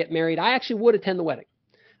brother were to get married, I actually would attend the wedding.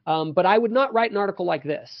 But I would not write an article like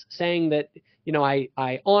this saying that,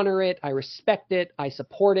 I honor it, I respect it, I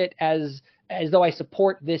support it as though I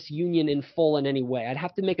support this union in full in any way. I'd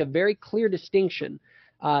have to make a very clear distinction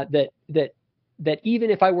that even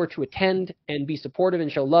if I were to attend and be supportive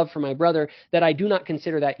and show love for my brother, that I do not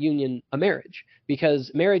consider that union a marriage,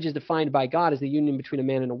 because marriage is defined by God as the union between a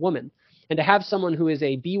man and a woman. And to have someone who is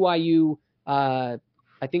a BYU, I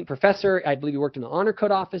think, professor, I believe he worked in the Honor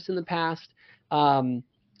Code office in the past,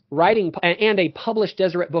 writing, and a published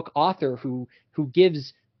Deseret book author who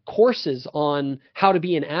gives courses on how to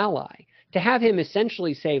be an ally, to have him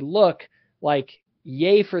essentially say, look,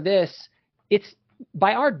 yay for this. It's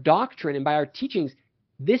by our doctrine and by our teachings,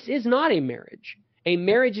 this is not a marriage. A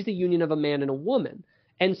marriage is the union of a man and a woman.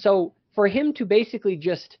 And so for him to basically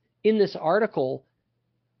just, in this article,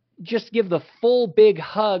 just give the full big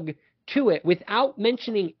hug to it without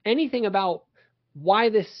mentioning anything about why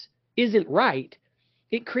this isn't right,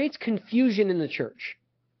 it creates confusion in the church,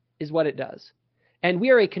 is what it does. And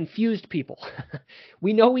we are a confused people.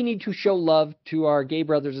 We know we need to show love to our gay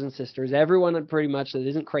brothers and sisters. Everyone pretty much that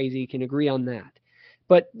isn't crazy can agree on that.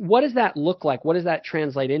 But what does that look like? What does that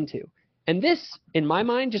translate into? And this, in my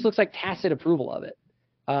mind, just looks like tacit approval of it.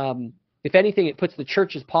 If anything, it puts the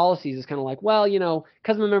church's policies as kind of like, well,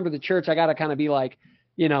 because I'm a member of the church, I got to kind of be like,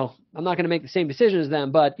 I'm not going to make the same decision as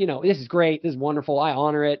them, but, this is great. This is wonderful. I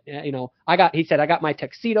honor it. He said, I got my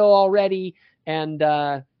tuxedo already. And,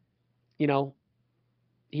 I'm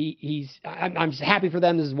just happy for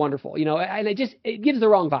them. This is wonderful. And it gives the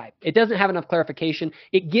wrong vibe. It doesn't have enough clarification.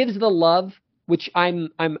 It gives the love, which I'm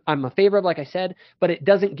a favor of, like I said, but it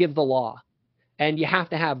doesn't give the law. And you have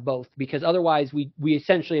to have both, because otherwise we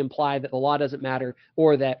essentially imply that the law doesn't matter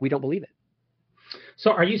or that we don't believe it.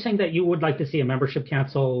 So are you saying that you would like to see a membership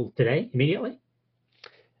cancel today, immediately?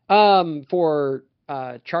 For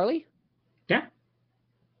Charlie? Yeah.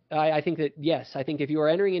 I think that, yes. I think if you are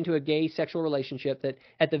entering into a gay sexual relationship, that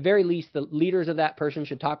at the very least, the leaders of that person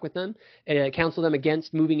should talk with them, counsel them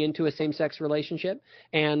against moving into a same-sex relationship,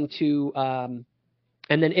 and then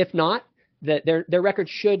if not, that their records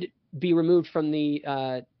should be removed from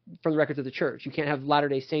the records of the church. You can't have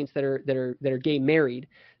Latter-day Saints that are gay married,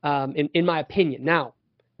 in my opinion. Now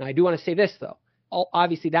I do want to say this, though.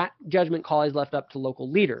 Obviously, that judgment call is left up to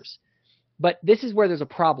local leaders. But this is where there's a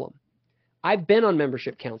problem. I've been on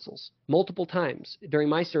membership councils multiple times during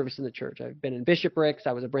my service in the church. I've been in bishoprics.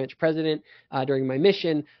 I was a branch president during my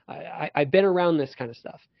mission. I've been around this kind of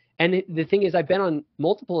stuff. And the thing is, I've been on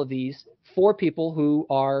multiple of these for people who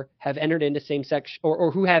have entered into same-sex or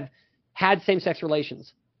who have had same-sex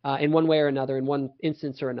relations in one way or another, in one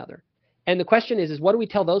instance or another. And the question is what do we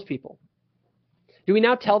tell those people? Do we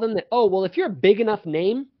now tell them that, oh, well, if you're a big enough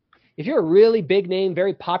name, if you're a really big name,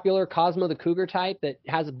 very popular Cosmo the Cougar type that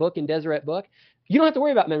has a book in Deseret book, you don't have to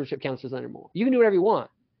worry about membership councils anymore. You can do whatever you want,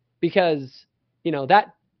 because,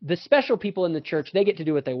 that the special people in the church, they get to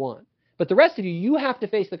do what they want. But the rest of you have to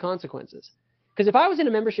face the consequences. Because if I was in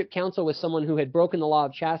a membership council with someone who had broken the law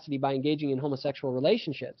of chastity by engaging in homosexual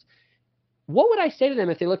relationships, what would I say to them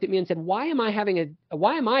if they looked at me and said, why am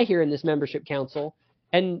I here in this membership council,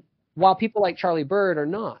 and while people like Charlie Bird are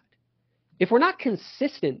not? If we're not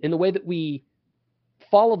consistent in the way that we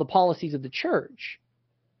follow the policies of the church,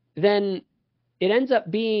 then it ends up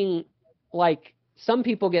being like some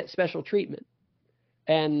people get special treatment,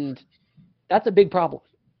 and that's a big problem.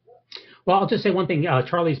 Well, I'll just say one thing.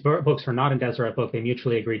 Charlie's books are not in Deseret Book. They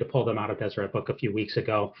mutually agreed to pull them out of Deseret Book a few weeks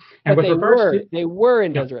ago. And but with they were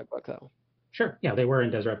in Deseret Book, though. Sure. Yeah, they were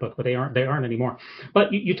in Deseret Book, but they aren't anymore.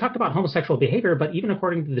 But you talked about homosexual behavior, but even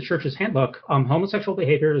according to the church's handbook, homosexual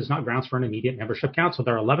behavior is not grounds for an immediate membership council.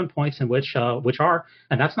 There are 11 points in which are,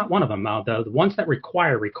 and that's not one of them. The ones that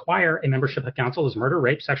require a membership council is murder,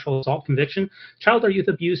 rape, sexual assault, conviction, child or youth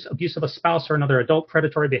abuse, abuse of a spouse or another adult,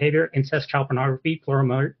 predatory behavior, incest, child pornography,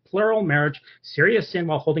 plural marriage, serious sin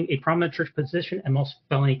while holding a prominent church position, and most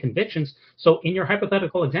felony convictions. So in your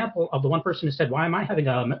hypothetical example of the one person who said, why am I having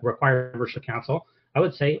a required membership council? I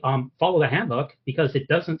would say follow the handbook, because it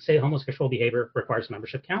doesn't say homosexual behavior requires a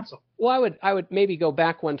membership council. Well, I would maybe go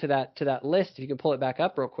back one to that list, if you can pull it back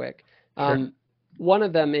up real quick. Sure. One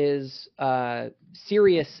of them is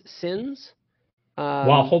serious sins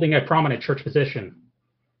while holding a prominent church position.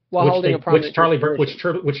 Which Charlie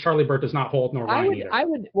Bird does not hold, nor Ryan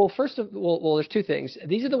either. Well, there's two things.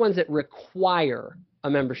 These are the ones that require a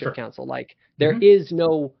membership Sure. council. Like there is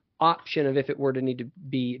no option of if it were to need to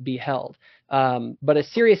be held. But a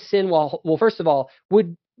serious sin, first of all,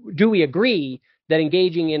 do we agree that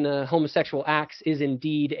engaging in homosexual acts is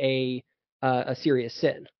indeed a serious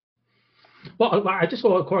sin? Well, I just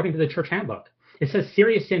go according to the church handbook. It says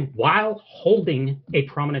serious sin while holding a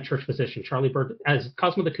prominent church position. Charlie Bird, as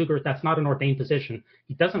Cosmo the Cougar, that's not an ordained position.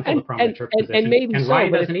 He doesn't hold a prominent church position. And maybe so,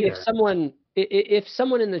 Ryan but doesn't either. If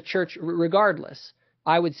someone in the church, regardless,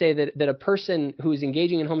 I would say that a person who is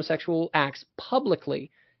engaging in homosexual acts publicly,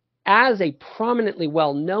 as a prominently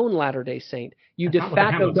well-known Latter-day Saint, you de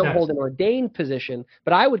facto don't hold an ordained position,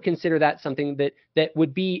 but I would consider that something that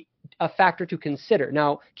would be a factor to consider.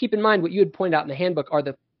 Now, keep in mind what you had pointed out in the handbook are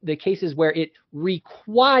the cases where it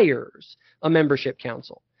requires a membership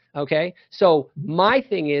council. Okay, so my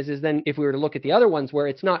thing is then if we were to look at the other ones where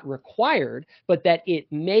it's not required, but that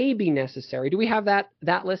it may be necessary. Do we have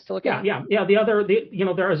that list to look at? Yeah.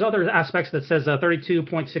 There's other aspects that says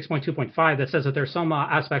 32.6.2.5 that says that there's some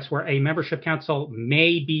aspects where a membership council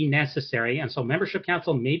may be necessary, and so membership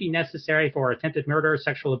council may be necessary for attempted murder,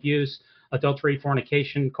 sexual abuse, adultery,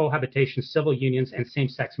 fornication, cohabitation, civil unions, and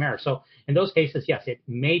same-sex marriage. So in those cases, yes, it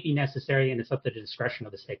may be necessary, and it's up to the discretion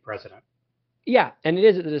of the stake president. Yeah, and it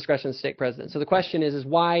is at the discretion of the stake president. So the question is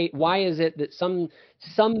why is it that some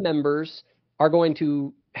members are going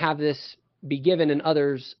to have this be given and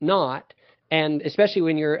others not? And especially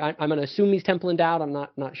when I'm going to assume he's temple endowed. I'm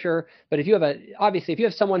not sure. But if you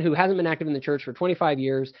have someone who hasn't been active in the church for 25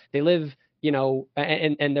 years, they live,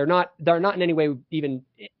 and they're not in any way even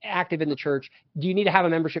active in the church. Do you need to have a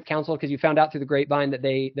membership council because you found out through the grapevine that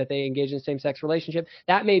they engage in a same-sex relationship?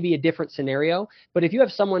 That may be a different scenario. But if you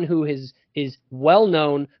have someone who is well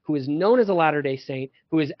known, who is known as a Latter-day Saint,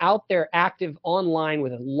 who is out there active online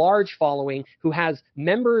with a large following, who has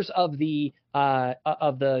members of the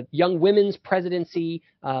Young Women's Presidency,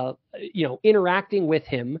 interacting with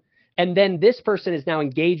him, and then this person is now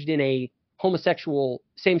engaged in a homosexual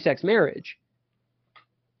same-sex marriage,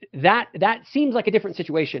 that seems like a different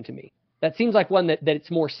situation to me. That seems like one that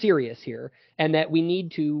it's more serious here, and that we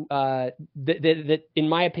need to that in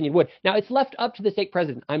my opinion would. Now it's left up to the stake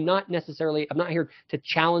president. I'm not here to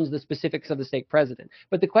challenge the specifics of the stake president,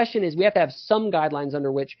 but the question is we have to have some guidelines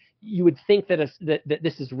under which you would think that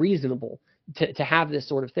this is reasonable to have this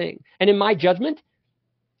sort of thing. And in my judgment,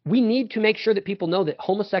 we need to make sure that people know that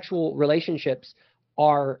homosexual relationships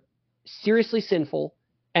are seriously sinful,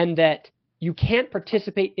 and that you can't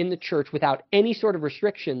participate in the church without any sort of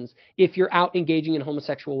restrictions if you're out engaging in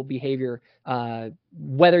homosexual behavior,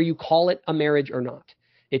 whether you call it a marriage or not.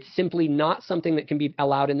 It's simply not something that can be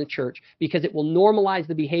allowed in the church, because it will normalize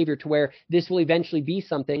the behavior to where this will eventually be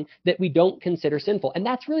something that we don't consider sinful. And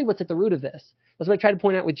that's really what's at the root of this. That's what I tried to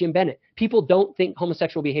point out with Jim Bennett. People don't think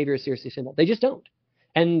homosexual behavior is seriously sinful. They just don't.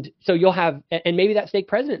 And so and maybe that stake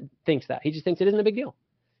president thinks that. He just thinks it isn't a big deal.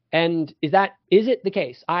 And is it the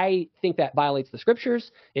case? I think that violates the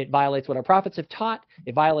scriptures. It violates what our prophets have taught.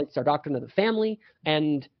 It violates our doctrine of the family.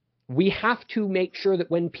 And we have to make sure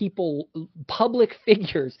that when public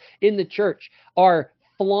figures in the church are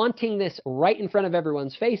flaunting this right in front of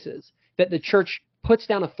everyone's faces, that the church puts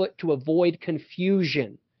down a foot to avoid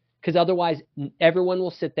confusion. Because otherwise everyone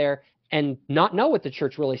will sit there and not know what the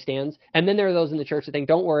church really stands. And then there are those in the church that think,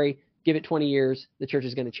 don't worry, give it 20 years, the church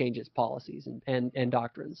is going to change its policies and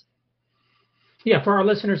doctrines. Yeah, for our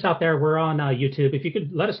listeners out there, we're on YouTube. If you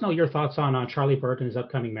could let us know your thoughts on Charlie Bird and his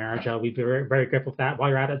upcoming marriage, we'd be very, very grateful for that. While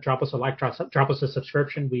you're at it, drop us a like, drop us a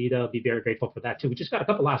subscription. We'd be very grateful for that too. We just got a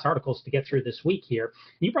couple last articles to get through this week here.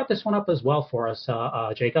 You brought this one up as well for us,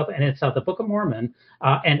 Jacob, and it's the Book of Mormon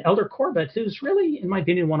and Elder Corbett, who's really, in my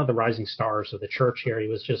opinion, one of the rising stars of the church here. He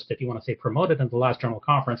was just, if you want to say, promoted in the last General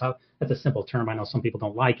Conference. That's a simple term. I know some people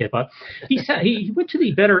don't like it, but he went to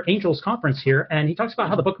the Better Angels Conference here, and he talks about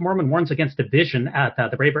how the Book of Mormon warns against division at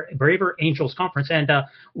the Braver Angels Conference. And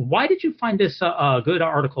why did you find this a good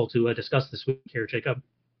article to discuss this week here, Jacob?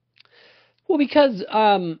 Well, because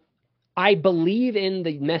I believe in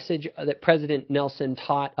the message that President Nelson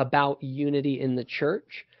taught about unity in the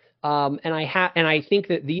church. And I think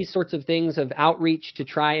that these sorts of things of outreach to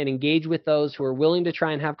try and engage with those who are willing to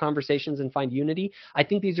try and have conversations and find unity, I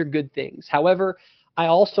think these are good things. However, I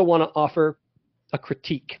also want to offer a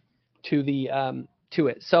critique to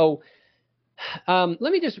it. So let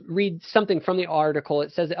me just read something from the article.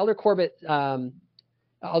 It says that Elder Corbett, I'll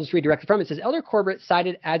just read directly from it. It says, Elder Corbett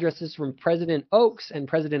cited addresses from President Oaks and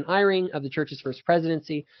President Eyring of the church's first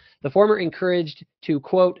presidency. The former encouraged to,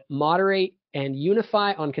 quote, moderate and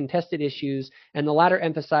unify on contested issues, and the latter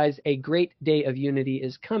emphasized a great day of unity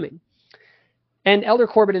is coming. And Elder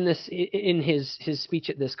Corbett in his speech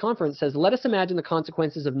at this conference says, let us imagine the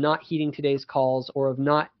consequences of not heeding today's calls or of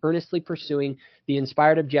not earnestly pursuing the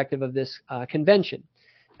inspired objective of this convention.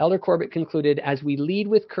 Elder Corbett concluded, as we lead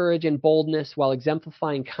with courage and boldness while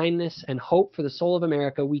exemplifying kindness and hope for the soul of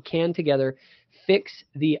America, we can together fix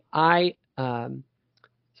the eye of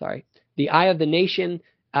the nation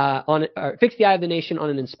on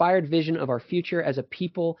an inspired vision of our future as a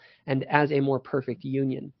people and as a more perfect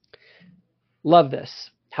union. Love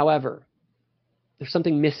this. However, there's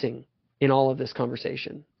something missing in all of this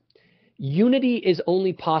conversation. Unity is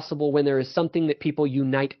only possible when there is something that people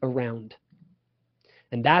unite around.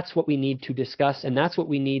 And that's what we need to discuss. And that's what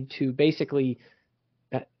we need to basically,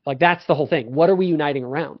 that's the whole thing. What are we uniting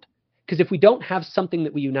around? Because if we don't have something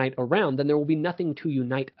that we unite around, then there will be nothing to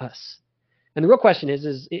unite us. And the real question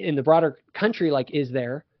is in the broader country, is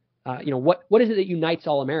there, what is it that unites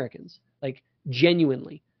all Americans?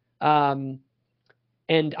 Genuinely.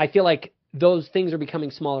 And I feel like those things are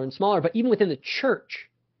becoming smaller and smaller, but even within the church,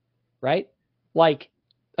 right?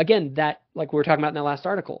 Again, we were talking about in that last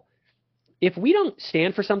article, if we don't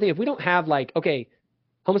stand for something, if we don't have okay,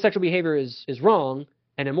 homosexual behavior is wrong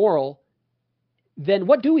and immoral, then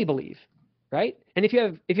what do we believe, right? And if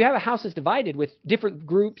you have a house that's divided with different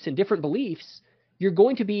groups and different beliefs, you're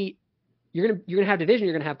going to have division,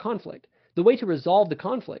 you're going to have conflict. The way to resolve the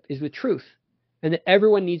conflict is with truth, and that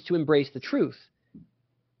everyone needs to embrace the truth.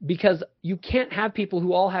 Because you can't have people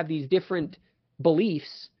who all have these different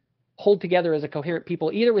beliefs hold together as a coherent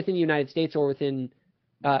people, either within the United States or within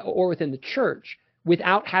the church,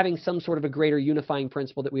 without having some sort of a greater unifying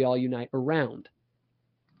principle that we all unite around.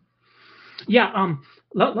 Yeah.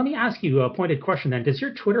 Let me ask you a pointed question then. Does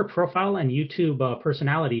your Twitter profile and YouTube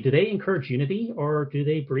personality, do they encourage unity or do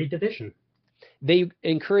they breed division? They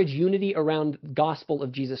encourage unity around the gospel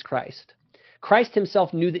of Jesus Christ. Christ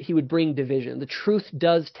himself knew that he would bring division. The truth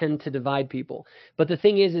does tend to divide people. But the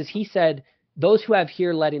thing is he said, those who have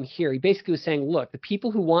ear, let him hear. He basically was saying, look, the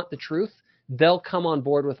people who want the truth, they'll come on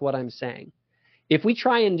board with what I'm saying. If we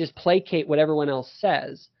try and just placate what everyone else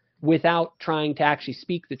says without trying to actually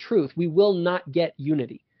speak the truth, we will not get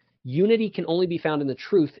unity. Unity can only be found in the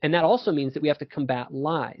truth. And that also means that we have to combat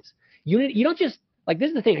lies. Unity, you don't just, this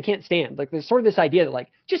is the thing I can't stand. There's sort of this idea that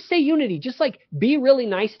just say unity, just be really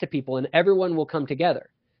nice to people and everyone will come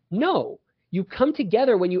together. No, you come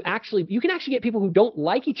together when you can actually get people who don't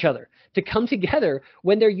like each other to come together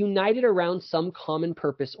when they're united around some common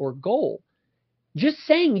purpose or goal. Just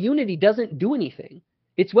saying unity doesn't do anything.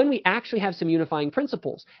 It's when we actually have some unifying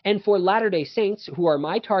principles. And for Latter-day Saints, who are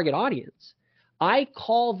my target audience, I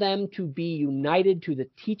call them to be united to the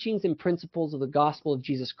teachings and principles of the gospel of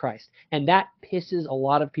Jesus Christ. And that pisses a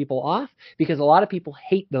lot of people off because a lot of people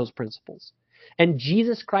hate those principles. And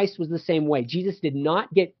Jesus Christ was the same way. Jesus did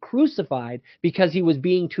not get crucified because he was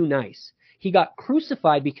being too nice. He got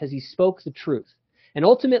crucified because he spoke the truth. And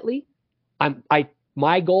ultimately,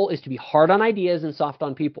 my goal is to be hard on ideas and soft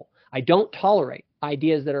on people. I don't tolerate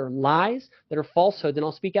ideas that are lies, that are falsehoods, and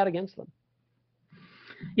I'll speak out against them.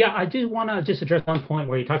 Yeah, I do want to just address one point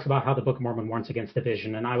where he talks about how the Book of Mormon warns against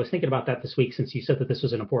division. And I was thinking about that this week since you said that this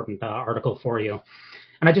was an important article for you.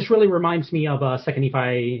 And it just really reminds me of 2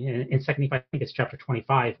 Nephi, in 2 Nephi, I think it's chapter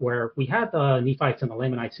 25, where we had the Nephites and the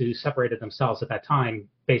Lamanites who separated themselves at that time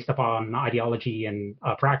based upon ideology and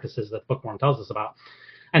practices that the Book of Mormon tells us about.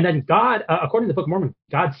 And then God, according to the Book of Mormon,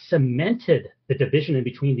 God cemented the division in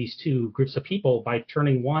between these two groups of people by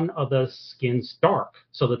turning one of the skins dark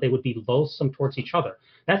so that they would be loathsome towards each other.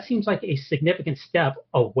 That seems like a significant step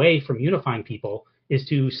away from unifying people, is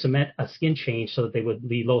to cement a skin change so that they would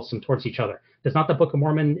be loathsome towards each other. Does not the Book of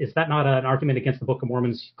Mormon, is that not an argument against the Book of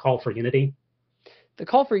Mormon's call for unity? The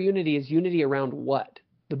call for unity is unity around what?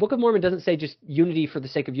 The Book of Mormon doesn't say just unity for the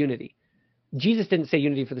sake of unity. Jesus didn't say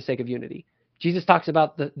unity for the sake of unity. Jesus talks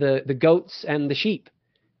about the goats and the sheep.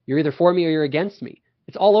 You're either for me or you're against me.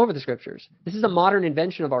 It's all over the scriptures. This is a modern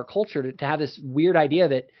invention of our culture to have this weird idea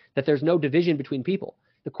that there's no division between people.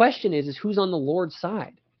 The question is who's on the Lord's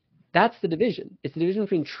side? That's the division. It's the division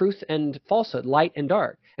between truth and falsehood, light and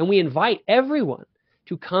dark. And we invite everyone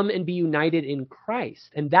to come and be united in Christ.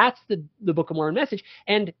 And that's the Book of Mormon message.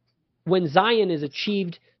 And when Zion is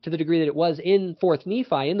achieved to the degree that it was in 4th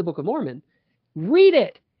Nephi, in the Book of Mormon, read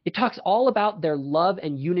it. It talks all about their love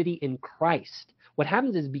and unity in Christ. What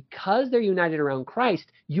happens is because they're united around Christ,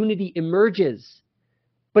 unity emerges.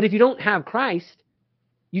 But if you don't have Christ,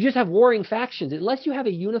 you just have warring factions. Unless you have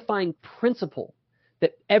a unifying principle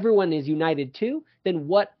that everyone is united to, then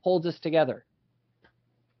what holds us together?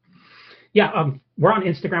 Yeah, we're on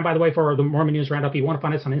Instagram, by the way, for the Mormon News Roundup. You want to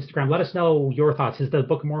find us on Instagram, let us know your thoughts. Is the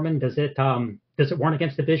Book of Mormon, does it warn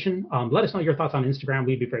against division? Let us know your thoughts on Instagram.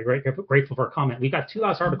 We'd be very grateful for a comment. We've got 2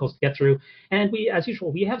 last articles to get through, and we, as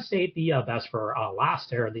usual, we have saved the best for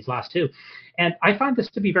last, or these last 2. And I find this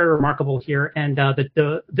to be very remarkable here. And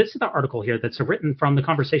this is the article here that's written from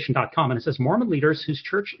theconversation.com, and it says, Mormon leaders whose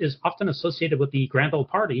church is often associated with the Grand Old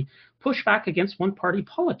Party push back against one-party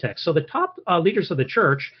politics. So the top leaders of the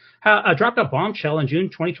church dropped a bombshell in June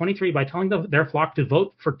 2023 by telling their flock to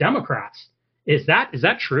vote for Democrats. Is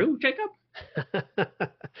that true, Jacob?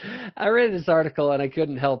 I read this article and I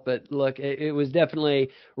couldn't help but look. It was definitely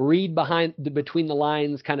read between the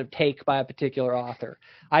lines kind of take by a particular author.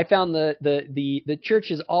 I found the church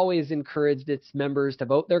has always encouraged its members to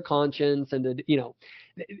vote their conscience, and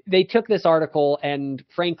they took this article and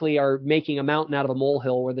frankly are making a mountain out of a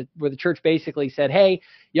molehill, where the church basically said, hey,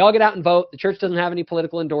 y'all get out and vote. The church doesn't have any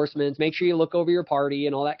political endorsements. Make sure you look over your party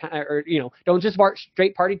and all that kind of, or don't just vote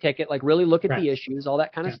straight party ticket, like really look at the issues, all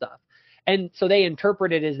that kind of stuff. And so they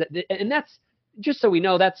interpret it as that, and that's, just so we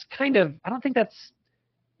know, that's kind of, I don't think that's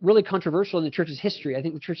really controversial in the church's history. I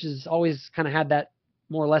think the church has always kind of had that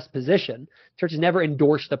more or less position. The church has never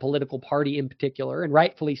endorsed a political party in particular, and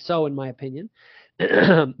rightfully so, in my opinion.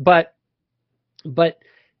 But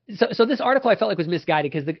so this article I felt like was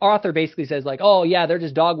misguided, because the author basically says like, oh yeah, they're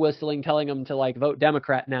just dog whistling, telling them to like vote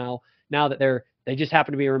Democrat now that they just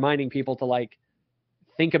happen to be reminding people to like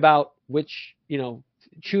think about which,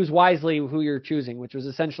 choose wisely who you're choosing, which was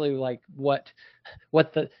essentially like what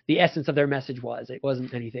the essence of their message was. It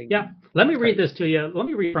wasn't anything. Yeah. Let me read this to you. Let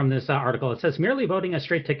me read from this article. It says, merely voting a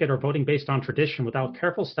straight ticket or voting based on tradition without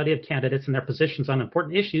careful study of candidates and their positions on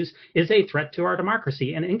important issues is a threat to our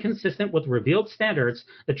democracy and inconsistent with revealed standards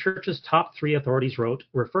the church's top 3 authorities wrote,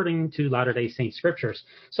 referring to Latter-day Saint scriptures.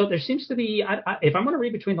 So there seems to be, if I'm going to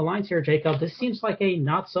read between the lines here, Jacob, this seems like a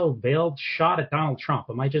not so veiled shot at Donald Trump.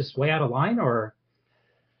 Am I just way out of line, or?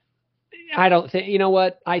 I don't think,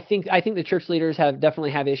 I think the church leaders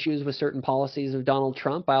definitely have issues with certain policies of Donald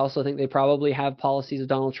Trump. I also think they probably have policies of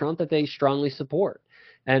Donald Trump that they strongly support.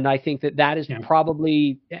 And I think that is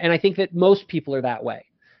probably, and I think that most people are that way.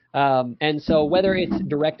 And so whether it's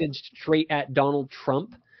directed straight at Donald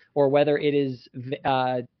Trump or whether it is,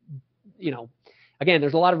 again,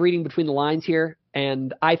 there's a lot of reading between the lines here.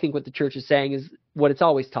 And I think what the church is saying is what it's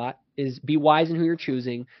always taught is be wise in who you're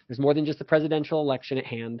choosing. There's more than just the presidential election at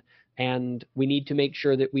hand. And we need to make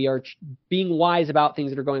sure that we are being wise about things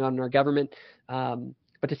that are going on in our government.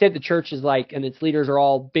 But to say that the church is like, and its leaders are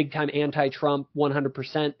all big time anti-Trump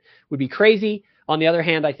 100% would be crazy. On the other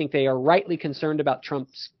hand, I think they are rightly concerned about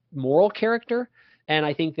Trump's moral character. And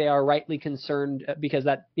I think they are rightly concerned because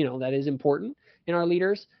that is important in our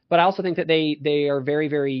leaders. But I also think that they are very,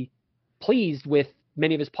 very pleased with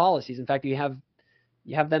many of his policies. In fact, you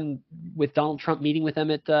have them with Donald Trump meeting with them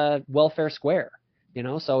at Welfare Square.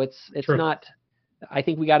 So it's True. Not, I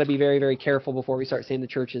think we got to be very, very careful before we start saying the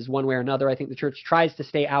church is one way or another. I think the church tries to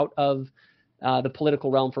stay out of the political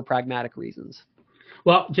realm for pragmatic reasons.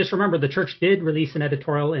 Well, just remember, the church did release an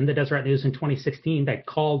editorial in the Deseret News in 2016 that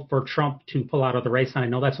called for Trump to pull out of the race. And I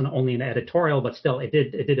know that's only an editorial, but still, it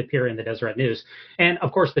did appear in the Deseret News. And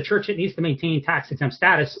of course, the church, it needs to maintain tax-exempt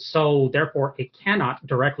status. So therefore, it cannot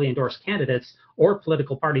directly endorse candidates or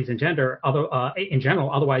political parties in general.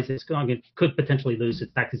 Otherwise, it could potentially lose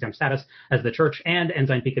its tax-exempt status as the church, and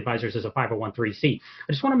Ensign Peak Advisors as a 501(c)(3).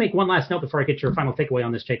 I just want to make one last note before I get your final takeaway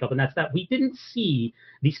on this, Jacob, and that's that we didn't see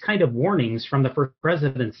these kind of warnings from the first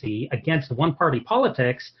presidency against one-party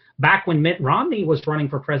politics back when Mitt Romney was running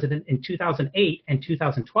for president in 2008 and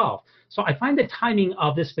 2012. So I find the timing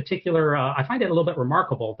of this particular, I find it a little bit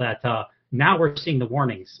remarkable that now we're seeing the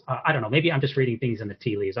warnings. I don't know. Maybe I'm just reading things in the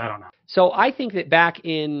tea leaves. I don't know. So I think that back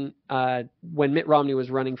in when Mitt Romney was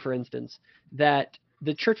running, for instance, that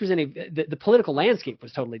the church was the political landscape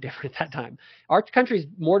was totally different at that time. Our country's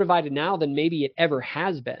more divided now than maybe it ever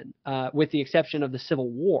has been, with the exception of the Civil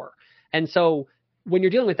War. And so when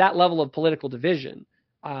you're dealing with that level of political division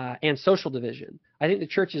and social division, I think the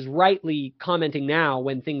church is rightly commenting now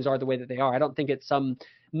when things are the way that they are. I don't think it's some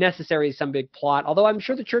big plot, although I'm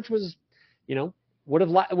sure the church was,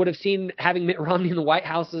 would have seen having Mitt Romney in the White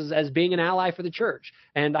House as being an ally for the church.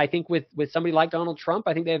 And I think with somebody like Donald Trump,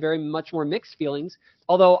 I think they have very much more mixed feelings.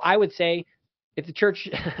 Although I would say if the church,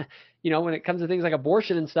 when it comes to things like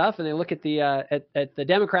abortion and stuff, and they look at the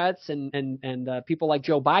Democrats and people like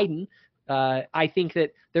Joe Biden, I think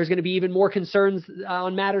that there's going to be even more concerns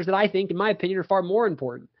on matters that I think, in my opinion, are far more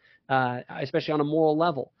important, especially on a moral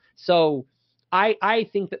level. So I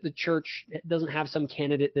think that the church doesn't have some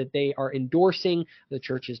candidate that they are endorsing. The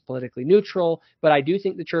church is politically neutral, but I do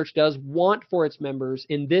think the church does want for its members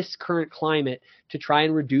in this current climate to try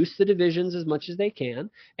and reduce the divisions as much as they can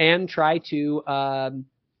and try to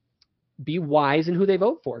be wise in who they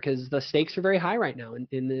vote for, because the stakes are very high right now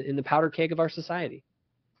in the powder keg of our society.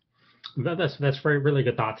 That's really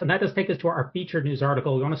good thoughts. And that does take us to our featured news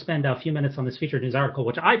article. We want to spend a few minutes on this featured news article,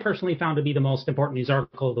 which I personally found to be the most important news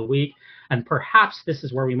article of the week. And perhaps this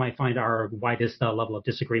is where we might find our widest level of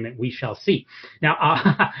disagreement. We shall see.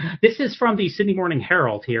 Now, this is from the Sydney Morning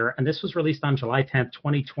Herald here, and this was released on July 10th,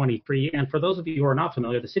 2023. And for those of you who are not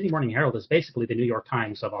familiar, the Sydney Morning Herald is basically the New York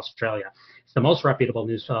Times of Australia. It's the most reputable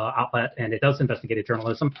news outlet, and it does investigative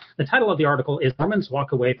journalism. The title of the article is Mormons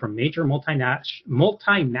Walk Away from Major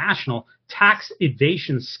Multinational Tax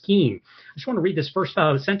Evasion Scheme. I just want to read this first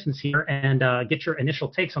sentence here and get your initial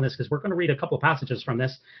takes on this, because we're going to read a couple of passages from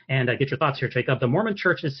this and get your thoughts here, Jacob. The Mormon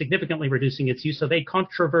Church is significantly reducing its use of a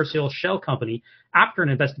controversial shell company after an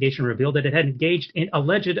investigation revealed that it had engaged in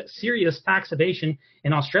alleged serious tax evasion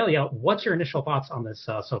in Australia. What's your initial thoughts on this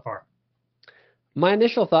so far? My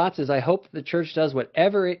initial thoughts is I hope the church does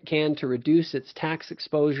whatever it can to reduce its tax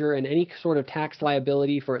exposure and any sort of tax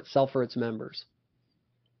liability for itself or its members.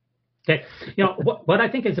 Okay. What I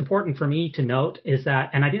think is important for me to note is that,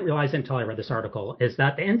 and I didn't realize it until I read this article, is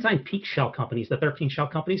that the Ensign Peak shell companies, the 13 shell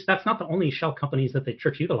companies, that's not the only shell companies that the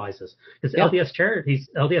church utilizes. Because LDS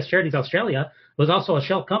Charities Australia was also a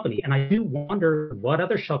shell company. And I do wonder what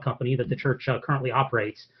other shell company that the church currently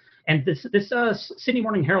operates. And this Sydney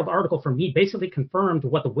Morning Herald article for me basically confirmed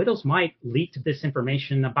what the Widows Might leaked this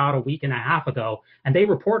information about a week and a half ago. And they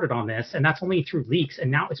reported on this, and that's only through leaks.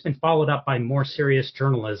 And now it's been followed up by more serious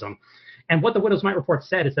journalism. And what the Widows Might report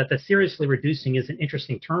said is that the seriously reducing is an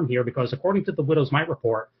interesting term here, because according to the Widows Might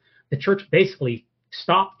report, the church basically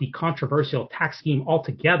stopped the controversial tax scheme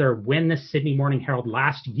altogether when the Sydney Morning Herald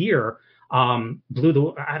last year blew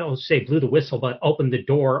the whistle, but opened the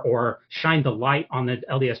door or shined the light on the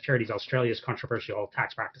LDS Charities Australia's controversial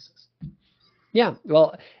tax practices. Yeah,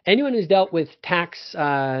 well, anyone who's dealt with tax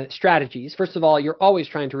strategies, first of all, you're always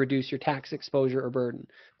trying to reduce your tax exposure or burden,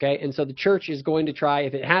 okay? And so the church is going to try,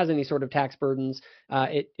 if it has any sort of tax burdens,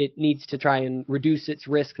 it needs to try and reduce its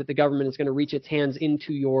risk that the government is going to reach its hands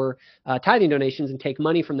into your tithing donations and take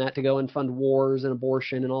money from that to go and fund wars and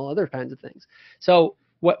abortion and all other kinds of things. So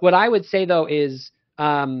what I would say, though, is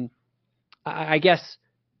I guess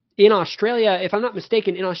in Australia, if I'm not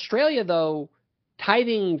mistaken, in Australia, though,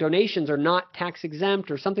 tithing donations are not tax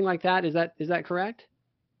exempt or something like that. Is that correct?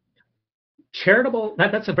 Charitable,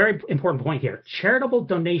 that's a very important point here. Charitable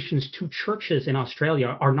donations to churches in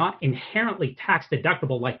Australia are not inherently tax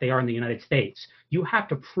deductible like they are in the United States. You have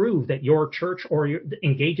to prove that your church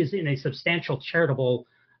engages in a substantial charitable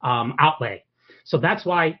outlay. So that's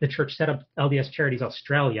why the church set up LDS Charities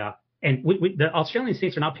Australia. And the Australian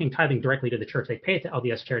states are not paying tithing directly to the church. They pay it to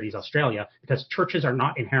LDS Charities Australia because churches are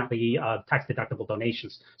not inherently tax-deductible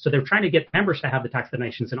donations. So they're trying to get members to have the tax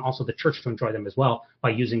donations and also the church to enjoy them as well by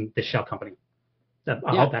using the shell company.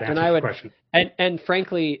 I hope that answers the question. And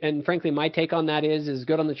frankly, my take on that is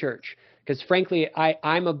good on the church, because frankly,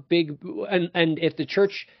 I'm a big and if the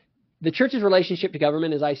church's relationship to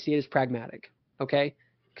government, as I see it, is pragmatic. Okay,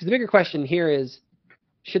 because the bigger question here is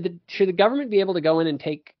should the government be able to go in and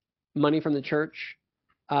take money from the church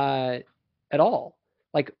at all?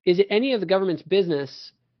 Like, is it any of the government's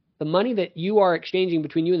business? The money that you are exchanging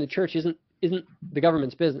between you and the church isn't the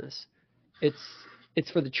government's business.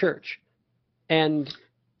 It's for the church. And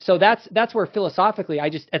so that's where philosophically, I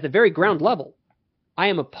just, at the very ground level, I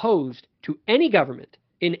am opposed to any government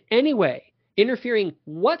in any way interfering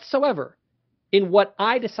whatsoever in what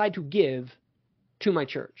I decide to give to my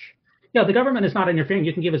church. Yeah, the government is not interfering.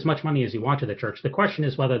 You can give as much money as you want to the church. The question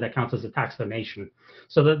is whether that counts as a tax donation.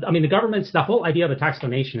 So, the whole idea of a tax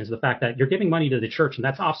donation is the fact that you're giving money to the church, and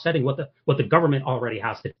that's offsetting what the government already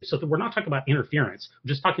has to do. So we're not talking about interference. We're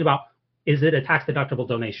just talking about, is it a tax deductible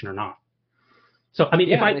donation or not? So,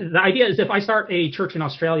 the idea is if I start a church in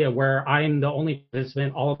Australia where I'm the only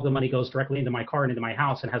participant, all of the money goes directly into my car and into my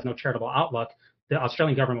house and has no charitable outlook, the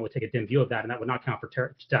Australian government would take a dim view of that, and that would not count for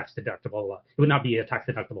tax deductible. It would not be a tax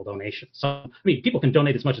deductible donation. So, people can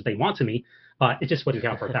donate as much as they want to me, but it just wouldn't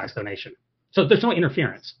count for a tax donation. So there's no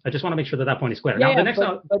interference. I just want to make sure that point is clear.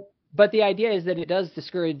 But the idea is that it does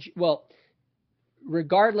discourage, well,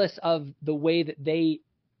 regardless of the way that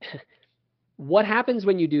what happens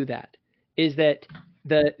when you do that is that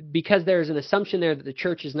because there's an assumption there that the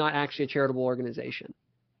church is not actually a charitable organization,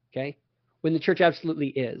 okay? When the church absolutely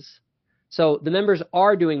is. So the members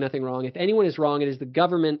are doing nothing wrong. If anyone is wrong, it is the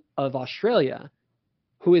government of Australia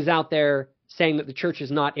who is out there saying that the church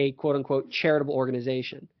is not a quote-unquote charitable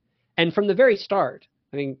organization. And from the very start,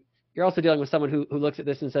 you're also dealing with someone who looks at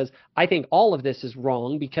this and says, I think all of this is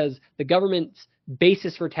wrong because the government's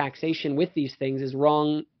basis for taxation with these things is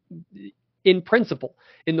wrong in principle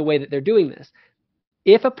in the way that they're doing this.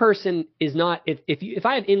 If a person is not, if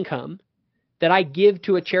I have income that I give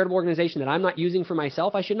to a charitable organization that I'm not using for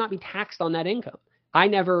myself, I should not be taxed on that income. I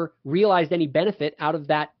never realized any benefit out of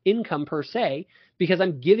that income per se because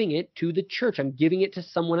I'm giving it to the church. I'm giving it to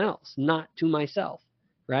someone else, not to myself,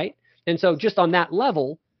 right? And so just on that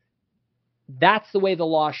level, that's the way the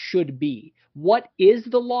law should be. What is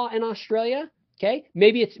the law in Australia? Okay,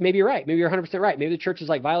 maybe you're right. Maybe you're 100% right. Maybe the church is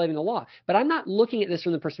like violating the law. But I'm not looking at this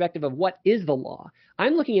from the perspective of what is the law.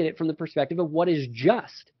 I'm looking at it from the perspective of what is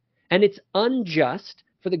just. And it's unjust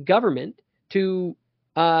for the government to,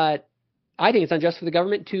 I think it's unjust for the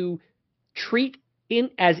government to treat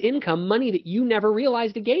as income money that you never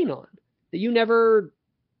realized a gain on, that you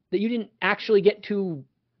didn't actually get to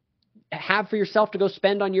have for yourself to go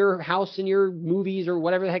spend on your house and your movies or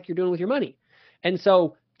whatever the heck you're doing with your money. And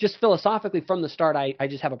so just philosophically from the start, I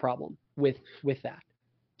just have a problem with that.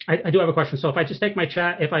 I do have a question. So if I just take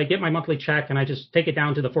if I get my monthly check and I just take it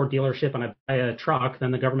down to the Ford dealership and I buy a truck,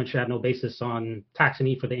 then the government should have no basis on taxing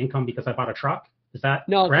me for the income because I bought a truck? Is that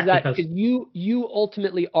correct? No, because you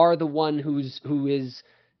ultimately are the one who is,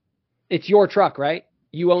 it's your truck, right?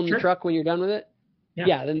 You own the truck when you're done with it?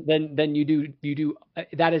 Yeah, then you do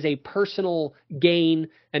that is a personal gain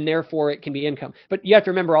and therefore it can be income. But you have to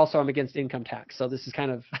remember also I'm against income tax. So this is kind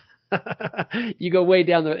of you go way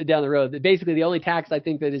down the road. Basically the only tax I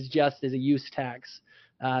think that is just is a use tax.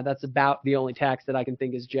 That's about the only tax that I can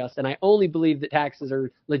think is just. And I only believe that taxes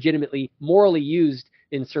are legitimately morally used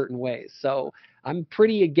in certain ways. So I'm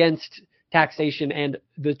pretty against taxation, and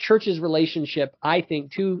the church's relationship, I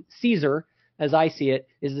think, to Caesar, as I see it,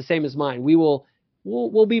 is the same as mine.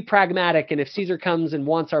 We'll be pragmatic, and if Caesar comes and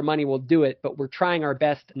wants our money, we'll do it, but we're trying our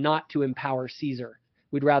best not to empower Caesar.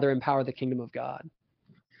 We'd rather empower the kingdom of God.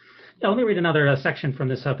 Yeah, let me read another section from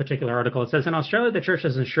this particular article. It says, in Australia, the church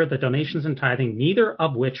has ensured that donations and tithing, neither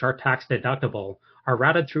of which are tax deductible, are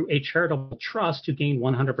routed through a charitable trust to gain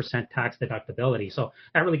 100% tax deductibility. So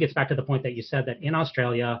that really gets back to the point that you said that in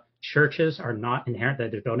Australia, churches are not inherent,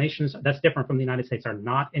 that their donations, that's different from the United States, are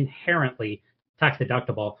not inherently tax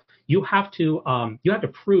deductible. You have to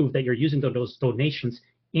prove that you're using those donations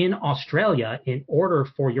in Australia in order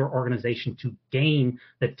for your organization to gain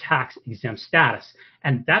the tax exempt status.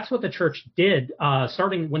 And that's what the church did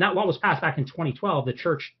starting when that law was passed back in 2012. The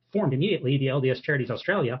church formed immediately the LDS Charities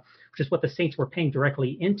Australia, which is what the saints were paying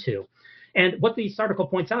directly into. And what this article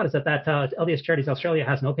points out is that LDS Charities Australia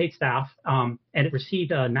has no paid staff, and it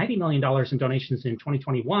received $90 million in donations in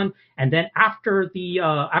 2021. And then after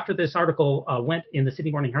this article went in the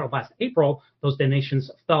Sydney Morning Herald last April, those donations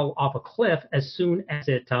fell off a cliff as soon as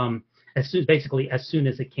it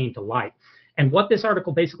came to light. And what this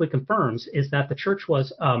article basically confirms is that the church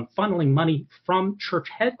was funneling money from church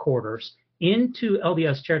headquarters into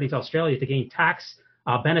LDS Charities Australia to gain tax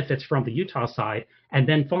benefits from the Utah side, and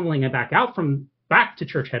then funneling it back to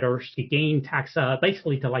church headquarters to gain tax,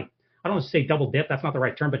 basically to, like, I don't want to say double dip, that's not the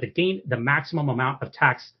right term, but to gain the maximum amount of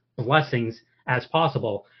tax blessings as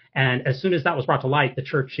possible. And as soon as that was brought to light, the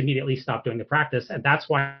church immediately stopped doing the practice. And that's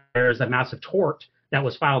why there's a massive tort that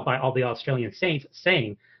was filed by all the Australian saints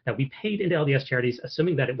saying that we paid into LDS Charities,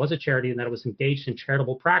 assuming that it was a charity and that it was engaged in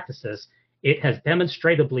charitable practices. It has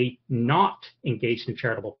demonstrably not engaged in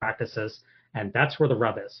charitable practices, and that's where the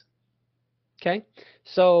rub is. Okay.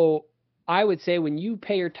 So I would say when you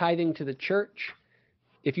pay your tithing to the church,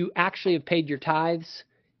 if you actually have paid your tithes,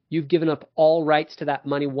 you've given up all rights to that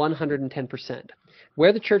money 110%.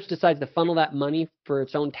 Where the church decides to funnel that money for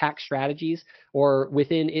its own tax strategies or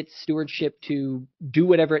within its stewardship to do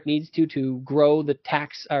whatever it needs to grow the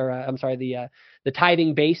the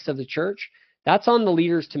tithing base of the church, that's on the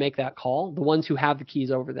leaders to make that call, the ones who have the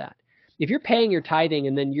keys over that. If you're paying your tithing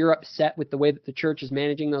and then you're upset with the way that the church is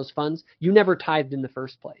managing those funds, you never tithed in the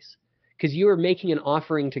first place because you are making an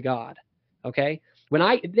offering to God. Okay?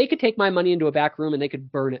 They could take my money into a back room and they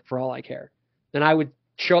could burn it for all I care. Then I would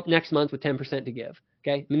show up next month with 10% to give.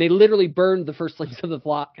 Okay? I mean, they literally burned the firstlings of the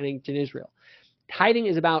flock in ancient Israel. Tithing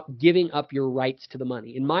is about giving up your rights to the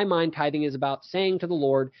money. In my mind, tithing is about saying to the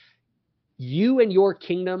Lord, you and your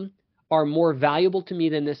kingdom are more valuable to me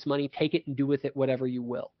than this money. Take it and do with it whatever you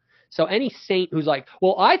will. So any saint who's like,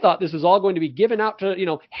 well, I thought this was all going to be given out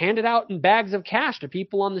to, handed out in bags of cash to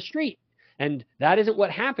people on the street. And that isn't what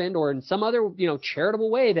happened, or in some other, charitable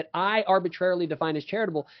way that I arbitrarily define as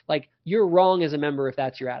charitable, like you're wrong as a member if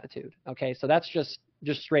that's your attitude. Okay. So that's just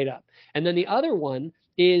straight up. And then the other one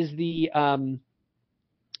is that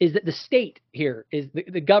the state here is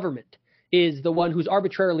the government is the one who's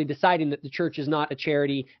arbitrarily deciding that the church is not a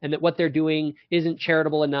charity and that what they're doing isn't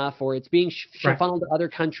charitable enough, or it's being funneled to other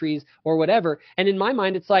countries or whatever. And in my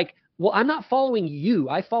mind, it's like, well, I'm not following you.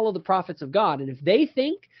 I follow the prophets of God. And if they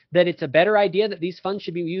think that it's a better idea that these funds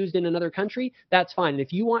should be used in another country, that's fine. And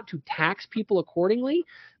if you want to tax people accordingly,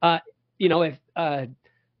 if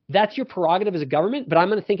that's your prerogative as a government, but I'm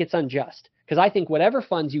going to think it's unjust because I think whatever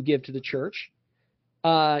funds you give to the church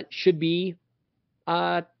should be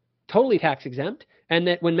totally tax exempt, and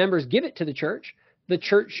that when members give it to the church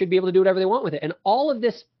should be able to do whatever they want with it. And all of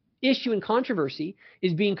this issue and controversy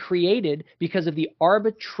is being created because of the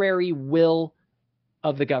arbitrary will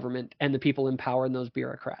of the government and the people in power and those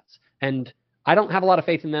bureaucrats. And I don't have a lot of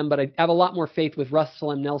faith in them, but I have a lot more faith with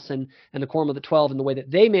Russell M. Nelson and the Quorum of the 12 and the way that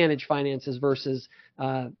they manage finances versus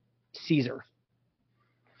Caesar.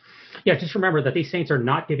 Yeah, just remember that these saints are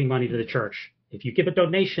not giving money to the church. If you give a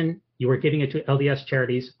donation, you are giving it to LDS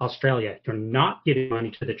Charities Australia. You're not giving money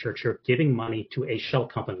to the church. You're giving money to a shell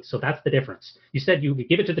company. So that's the difference. You said you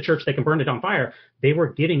give it to the church, they can burn it on fire. They were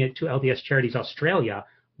giving it to LDS Charities Australia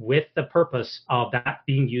with the purpose of that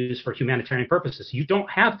being used for humanitarian purposes. You don't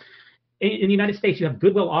have, in the United States, you have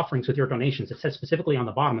goodwill offerings with your donations. It says specifically on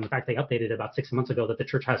the bottom, and in fact, they updated it about 6 months ago, that the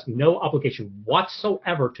church has no obligation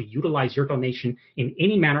whatsoever to utilize your donation in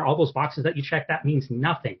any manner. All those boxes that you check, that means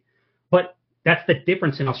nothing. But that's the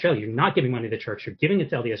difference in Australia. You're not giving money to the church. You're giving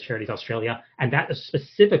it to LDS Charities Australia. And that is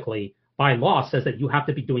specifically by law says that you have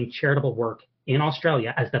to be doing charitable work in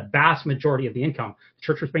Australia as the vast majority of the income. The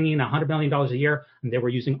church was bringing in $100 million a year, and they were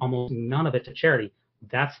using almost none of it to charity.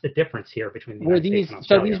 That's the difference here between the United States and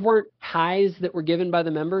Australia. So these weren't tithes that were given by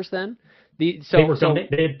the members then? They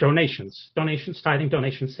had donations, tithing,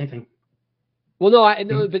 donations, same thing. Well, no, I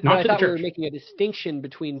thought we were making a distinction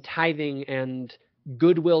between tithing and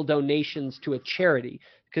goodwill donations to a charity,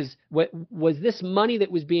 because what was this money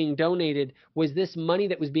that was being donated? Was this money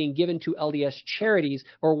that was being given to LDS Charities,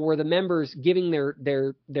 or were the members giving were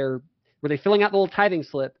they filling out the little tithing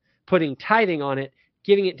slip, putting tithing on it,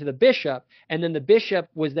 giving it to the bishop, and then the bishop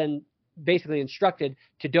was then basically instructed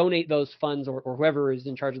to donate those funds, or whoever is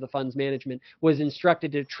in charge of the funds management was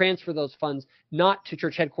instructed to transfer those funds not to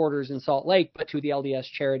church headquarters in Salt Lake, but to the LDS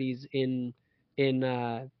Charities in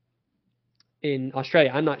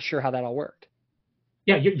Australia. I'm not sure how that all worked.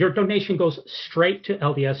 Yeah, your donation goes straight to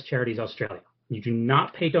LDS Charities Australia. You do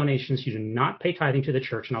not pay donations. You do not pay tithing to the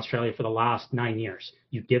church in Australia for the last 9 years.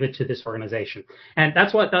 You give it to this organization. And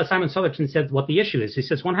that's what Simon Southerton said what the issue is. He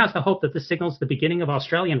says, one has to hope that this signals the beginning of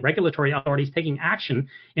Australian regulatory authorities taking action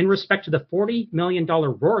in respect to the $40 million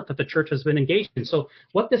rort that the church has been engaged in. So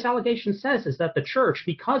what this allegation says is that the church,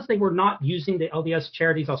 because they were not using the LDS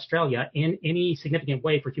Charities Australia in any significant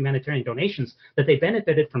way for humanitarian donations, that they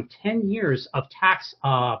benefited from 10 years of tax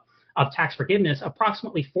forgiveness,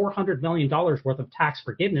 approximately $400 million worth of tax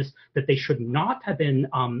forgiveness that they should not have been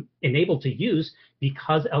enabled to use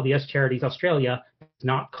because LDS Charities Australia does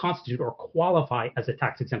not constitute or qualify as a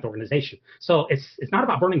tax-exempt organization. So it's not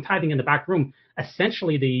about burning tithing in the back room.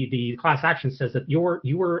 Essentially, the class action says that you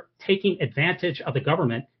were taking advantage of the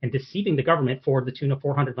government and deceiving the government for the tune of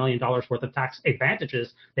 $400 million worth of tax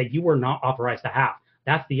advantages that you were not authorized to have.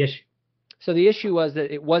 That's the issue. So the issue was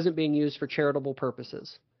that it wasn't being used for charitable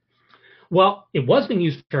purposes. Well, it was being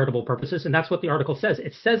used for charitable purposes, and that's what the article says.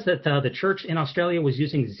 It says that the church in Australia was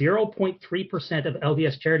using 0.3% of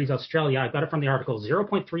LDS Charities Australia. I got it from the article.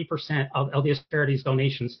 0.3% of LDS Charities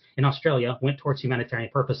donations in Australia went towards humanitarian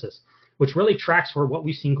purposes, which really tracks for what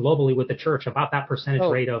we've seen globally with the church, about that percentage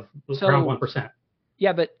rate of around 1%.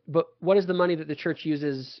 Yeah, but what does the money that the church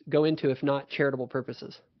uses go into if not charitable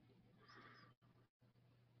purposes?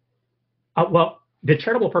 Well, the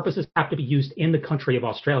charitable purposes have to be used in the country of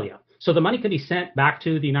Australia. So the money could be sent back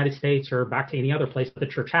to the United States or back to any other place that the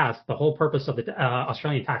church has. The whole purpose of the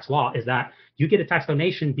Australian tax law is that you get a tax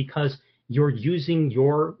donation because you're using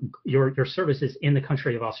your services in the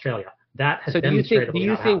country of Australia. That has demonstrated.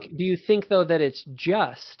 Do you think though that it's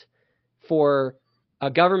just for a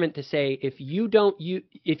government to say if you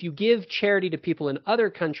give charity to people in other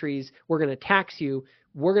countries, we're going to tax you.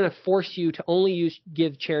 We're going to force you to only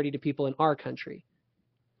give charity to people in our country?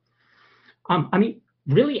 I mean,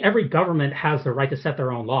 really, every government has the right to set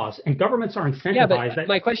their own laws, and governments are incentivized. Yeah, but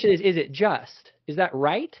my question is it just? Is that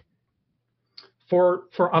right? For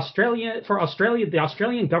Australia, the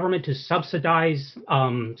Australian government to subsidize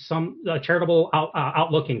some charitable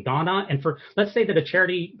outlook in Ghana, and for, let's say that a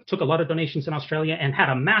charity took a lot of donations in Australia and had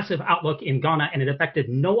a massive outlook in Ghana, and it affected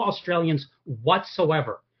no Australians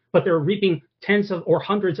whatsoever, but they're reaping tens of or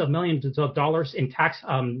hundreds of millions of dollars in tax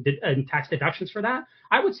deductions for that.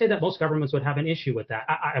 I would say that most governments would have an issue with that.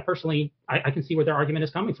 I personally can see where their argument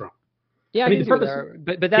is coming from. Yeah, I mean,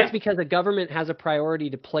 but that's because a government has a priority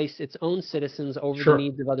to place its own citizens over the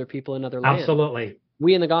needs of other people in other lands. Absolutely.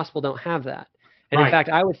 We in the gospel don't have that. And in fact,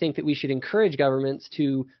 I would think that we should encourage governments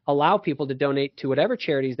to allow people to donate to whatever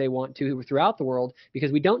charities they want to throughout the world,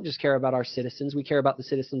 because we don't just care about our citizens, we care about the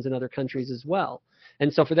citizens in other countries as well.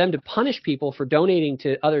 And so for them to punish people for donating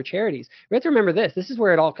to other charities, we have to remember this. This is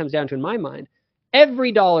where it all comes down to in my mind.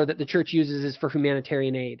 Every dollar that the church uses is for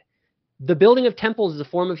humanitarian aid. The building of temples is a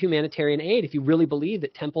form of humanitarian aid if you really believe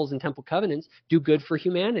that temples and temple covenants do good for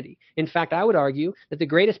humanity. In fact, I would argue that the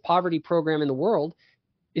greatest poverty program in the world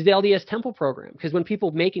is the LDS temple program, because when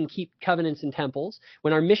people make and keep covenants in temples,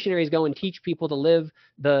 when our missionaries go and teach people to live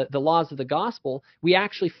the laws of the gospel, we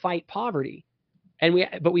actually fight poverty,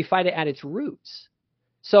 but we fight it at its roots.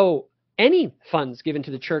 So any funds given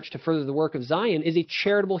to the church to further the work of Zion is a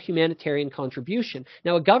charitable humanitarian contribution.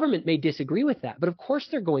 Now, a government may disagree with that, but of course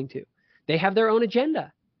they're going to. They have their own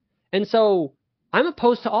agenda. And so I'm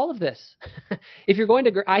opposed to all of this. If you're going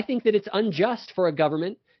to, I think that it's unjust for a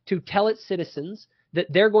government to tell its citizens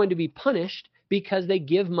that they're going to be punished because they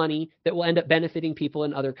give money that will end up benefiting people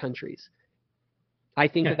in other countries. I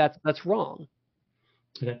think that's wrong.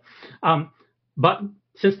 Okay. But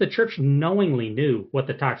since the church knowingly knew what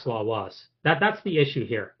the tax law was, that's the issue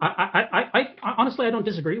here. I honestly, I don't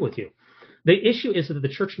disagree with you. The issue is that the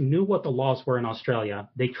church knew what the laws were in Australia.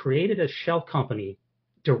 They created a shell company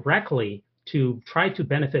directly to try to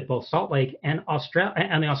benefit both Salt Lake and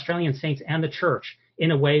the Australian saints and the church in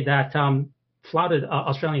a way that flouted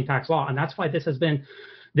Australian tax law. And that's why this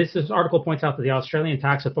article points out that the Australian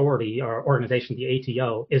Tax Authority or organization, the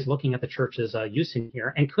ATO, is looking at the church's use in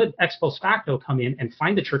here and could ex post facto come in and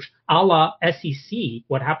find the church a la SEC,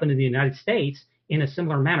 what happened in the United States, in a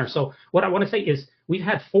similar manner. So what I want to say is we've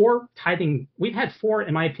had four, in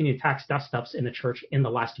my opinion, tax dust-ups in the church in the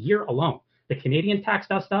last year alone. The Canadian tax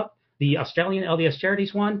dust-up, the Australian LDS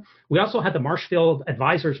Charities one. We also had the Marshfield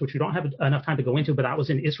Advisors, which we don't have enough time to go into, but that was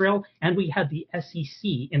in Israel. And we had the SEC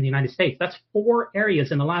in the United States. That's four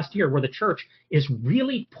areas in the last year where the church is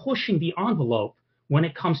really pushing the envelope when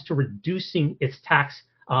it comes to reducing its tax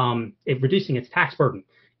burden.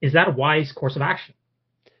 Is that a wise course of action?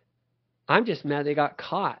 I'm just mad they got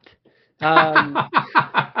caught. I'm a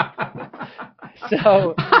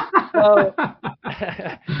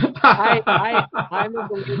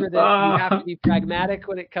believer that you have to be pragmatic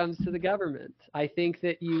when it comes to the government. I think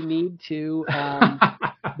that you need to,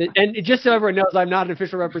 and just so everyone knows, I'm not an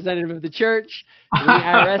official representative of the church. The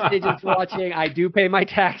IRS agents watching, I do pay my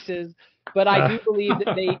taxes. But I do believe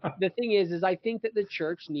that the thing is I think that the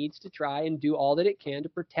church needs to try and do all that it can to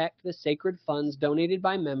protect the sacred funds donated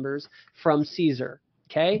by members from Caesar.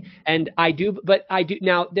 Okay. And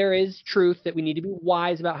now there is truth that we need to be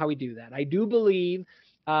wise about how we do that. I do believe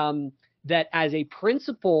that as a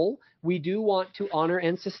principle, we do want to honor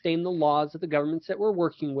and sustain the laws of the governments that we're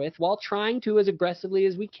working with while trying to, as aggressively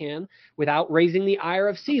as we can, without raising the ire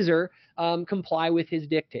of Caesar, comply with his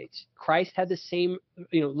dictates. Christ had the same,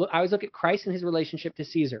 I always look at Christ and his relationship to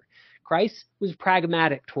Caesar. Christ was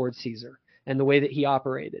pragmatic towards Caesar and the way that he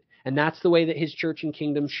operated. And that's the way that his church and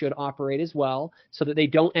kingdom should operate as well, so that they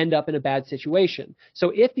don't end up in a bad situation.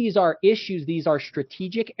 So if these are issues, these are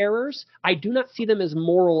strategic errors, I do not see them as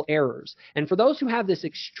moral errors. And for those who have this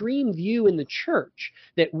extreme view in the church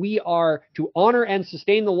that we are to honor and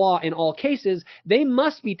sustain the law in all cases, they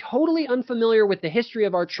must be totally unfamiliar with the history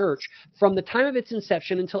of our church from the time of its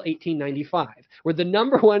inception until 1895, where the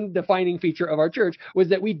number one defining feature of our church was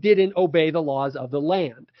that we didn't obey the laws of the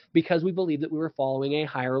land because we believed that we were following a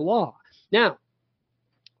higher law. Now,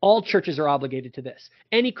 all churches are obligated to this.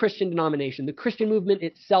 Any Christian denomination, the Christian movement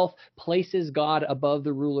itself places God above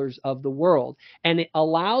the rulers of the world, and it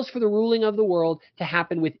allows for the ruling of the world to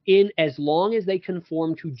happen within as long as they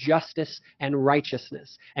conform to justice and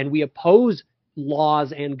righteousness. And we oppose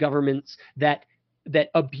laws and governments that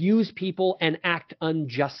abuse people and act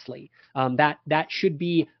unjustly. That should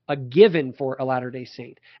be a given for a Latter-day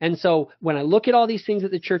Saint. And so when I look at all these things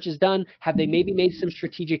that the church has done, have they maybe made some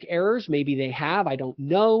strategic errors? Maybe they have. I don't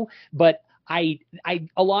know. But a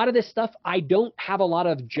lot of this stuff, I don't have a lot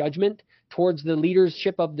of judgment towards the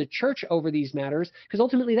leadership of the church over these matters, because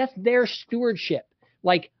ultimately that's their stewardship.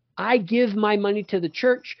 Like, I give my money to the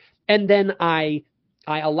church, and then I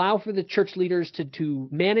allow for the church leaders to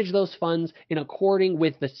manage those funds in according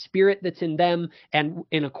with the spirit that's in them and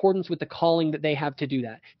in accordance with the calling that they have to do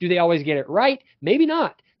that. Do they always get it right? Maybe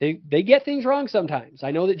not. They get things wrong sometimes. I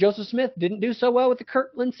know that Joseph Smith didn't do so well with the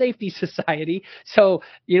Kirtland Safety Society. So,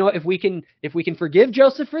 if we can forgive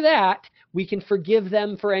Joseph for that, we can forgive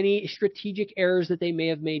them for any strategic errors that they may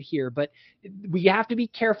have made here. But we have to be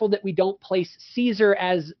careful that we don't place Caesar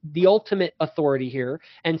as the ultimate authority here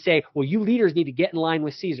and say, well, you leaders need to get in line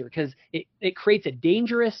with Caesar, because it creates a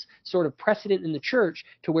dangerous sort of precedent in the church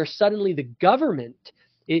to where suddenly the government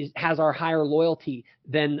has our higher loyalty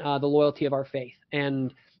than the loyalty of our faith.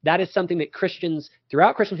 And that is something that Christians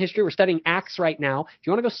throughout Christian history, we're studying Acts right now. If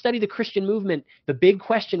you want to go study the Christian movement, the big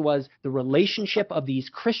question was the relationship of these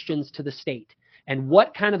Christians to the state. And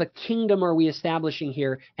what kind of a kingdom are we establishing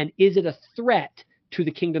here? And is it a threat to the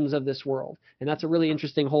kingdoms of this world? And that's a really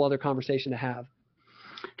interesting whole other conversation to have.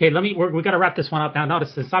 Okay, we got to wrap this one up now.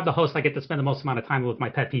 Notice, since I'm the host, I get to spend the most amount of time with my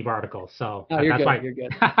pet peeve articles. So you're that's good. why. You're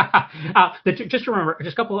good. Just remember,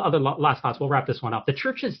 just a couple of other last thoughts. We'll wrap this one up. The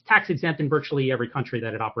church is tax exempt in virtually every country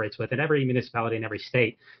that it operates with, in every municipality in every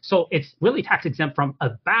state. So it's really tax exempt from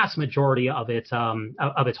a vast majority of its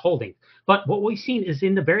holding. But what we've seen is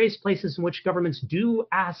in the various places in which governments do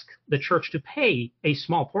ask the church to pay a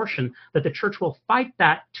small portion, that the church will fight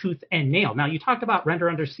that tooth and nail. Now, you talked about render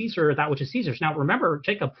unto Caesar that which is Caesar's. Now, remember,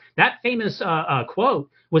 Jacob, that famous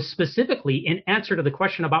quote was specifically in answer to the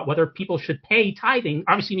question about whether people should pay tithing,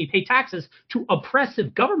 obviously you need to pay taxes, to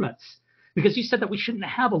oppressive governments. Because you said that we shouldn't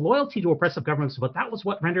have a loyalty to oppressive governments, but that was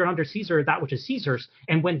what rendered under Caesar that which is Caesar's.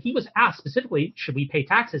 And when he was asked specifically, should we pay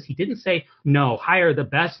taxes, he didn't say, no, hire the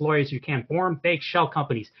best lawyers you can, form fake shell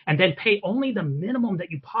companies, and then pay only the minimum that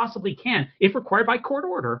you possibly can, if required by court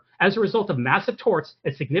order, as a result of massive torts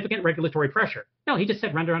and significant regulatory pressure. No, he just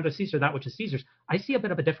said, render under Caesar that which is Caesar's. I see a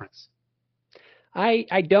bit of a difference.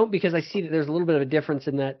 I don't, because I see that there's a little bit of a difference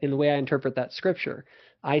in the way I interpret that scripture.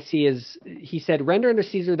 I see as he said, render unto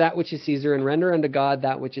Caesar that which is Caesar, and render unto God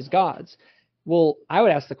that which is God's. Well, I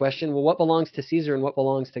would ask the question, well, what belongs to Caesar and what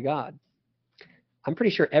belongs to God? I'm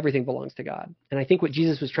pretty sure everything belongs to God. And I think what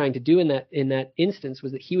Jesus was trying to do in that instance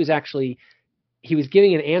was that he was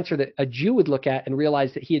giving an answer that a Jew would look at and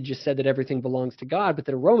realize that he had just said that everything belongs to God, but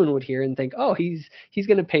that a Roman would hear and think, oh, he's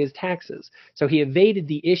going to pay his taxes. So he evaded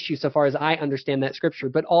the issue so far as I understand that scripture.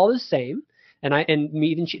 But all the same, and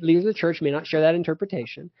even leaders of the church may not share that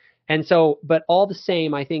interpretation. And so, but all the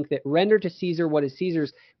same, I think that render to Caesar what is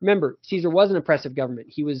Caesar's. Remember, Caesar was an oppressive government.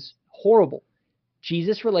 He was horrible.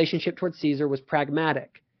 Jesus' relationship towards Caesar was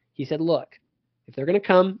pragmatic. He said, look, if they're going to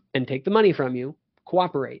come and take the money from you,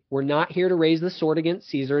 cooperate. We're not here to raise the sword against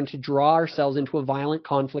Caesar and to draw ourselves into a violent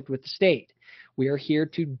conflict with the state. We are here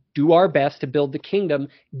to do our best to build the kingdom,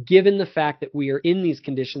 given the fact that we are in these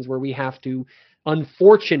conditions where we have to,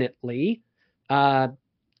 unfortunately,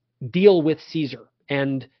 deal with Caesar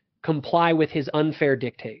and comply with his unfair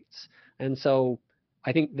dictates. And so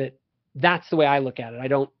I think that that's the way I look at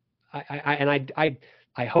it.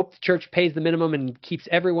 I hope the church pays the minimum and keeps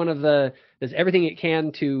does everything it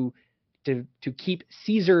can to keep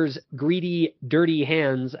Caesar's greedy, dirty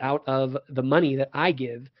hands out of the money that I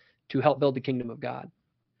give to help build the kingdom of God.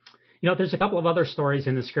 There's a couple of other stories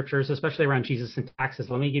in the scriptures, especially around Jesus and taxes.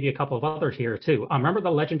 Let me give you a couple of others here, too. Remember the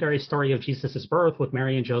legendary story of Jesus' birth with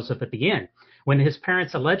Mary and Joseph at the inn, when his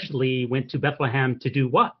parents allegedly went to Bethlehem to do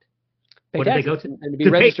what? What did they go to? And to be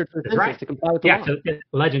registered for the That's census, right. to comply with the law. So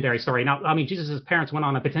legendary story. Now, I mean, Jesus' parents went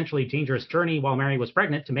on a potentially dangerous journey while Mary was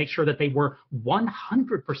pregnant to make sure that they were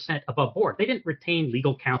 100% above board. They didn't retain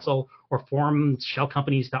legal counsel or form shell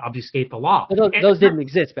companies to obfuscate the law. Well, those didn't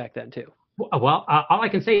exist back then, too. Well, all I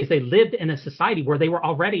can say is they lived in a society where they were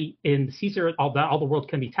already in Caesar, all the world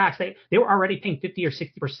can be taxed. They were already paying 50 or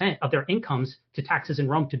 60% of their incomes to taxes in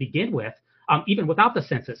Rome to begin with, even without the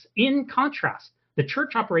census. In contrast, the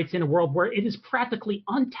church operates in a world where it is practically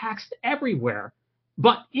untaxed everywhere.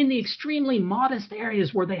 But in the extremely modest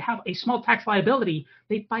areas where they have a small tax liability,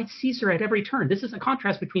 they fight Caesar at every turn. This is a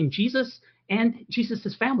contrast between Jesus and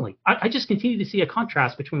Jesus' family. I just continue to see a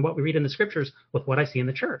contrast between what we read in the scriptures with what I see in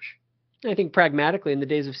the church. I think pragmatically, in the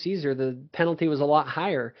days of Caesar, the penalty was a lot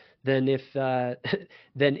higher than if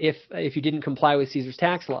you didn't comply with Caesar's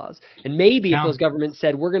tax laws. And maybe if those governments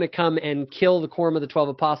said, we're going to come and kill the quorum of the 12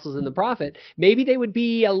 apostles and the prophet, maybe they would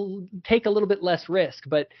take a little bit less risk.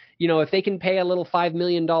 But if they can pay a little $5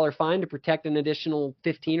 million fine to protect an additional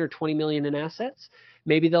 15 or 20 million in assets,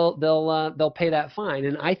 maybe they'll pay that fine.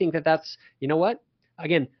 And I think that's, what?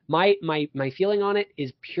 Again, my feeling on it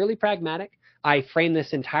is purely pragmatic. I frame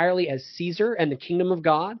this entirely as Caesar and the kingdom of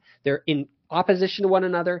God. They're in opposition to one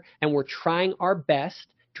another, and we're trying our best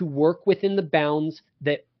to work within the bounds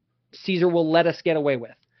that Caesar will let us get away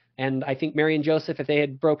with. And I think Mary and Joseph, if they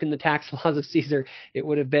had broken the tax laws of Caesar, it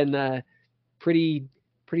would have been pretty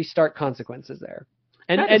stark consequences there.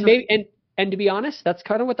 And to be honest, that's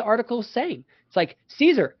kind of what the article is saying. It's like,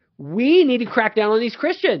 Caesar, we need to crack down on these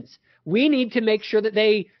Christians. We need to make sure that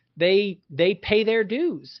they pay their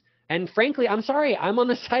dues. And frankly, I'm sorry, I'm on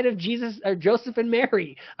the side of Jesus or Joseph and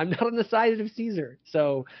Mary. I'm not on the side of Caesar.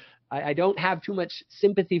 So I don't have too much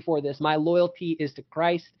sympathy for this. My loyalty is to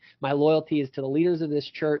Christ. My loyalty is to the leaders of this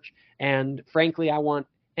church. And frankly, I want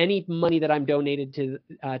any money that I'm donated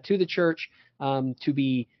to the church to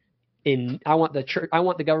be in. I want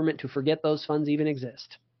the government to forget those funds even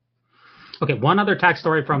exist. Okay, one other tax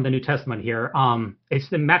story from the New Testament here.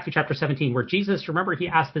 It's in Matthew chapter 17, where Jesus, remember, he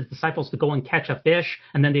asked his disciples to go and catch a fish,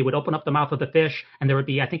 and then they would open up the mouth of the fish, and there would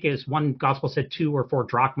be, I think it was one gospel said 2 or 4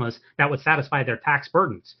 drachmas that would satisfy their tax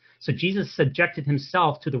burdens. So Jesus subjected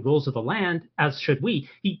himself to the rules of the land, as should we.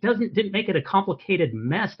 He didn't make it a complicated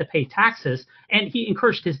mess to pay taxes, and he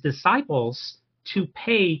encouraged his disciples to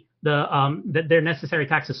pay their necessary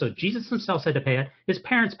taxes. So Jesus himself said to pay it. His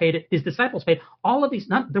parents paid it. His disciples paid. All of these.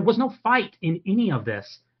 There was no fight in any of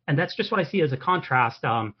this, and that's just what I see as a contrast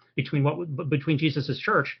between Jesus'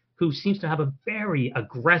 church, who seems to have a very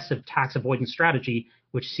aggressive tax avoidance strategy,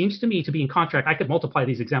 which seems to me to be in contrast. I could multiply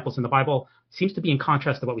these examples in the Bible. Seems to be in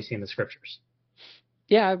contrast to what we see in the scriptures.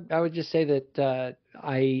 Yeah, I would just say that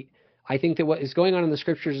I think that what is going on in the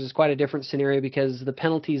scriptures is quite a different scenario because the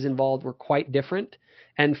penalties involved were quite different.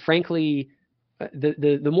 And frankly,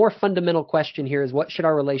 the more fundamental question here is, what should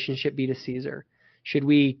our relationship be to Caesar? Should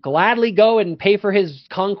we gladly go and pay for his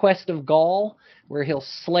conquest of Gaul, where he'll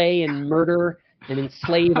slay and murder and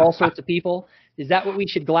enslave all sorts of people? Is that what we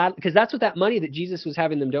should because that's what that money that Jesus was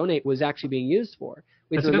having them donate was actually being used for.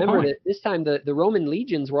 We have to remember that this time the Roman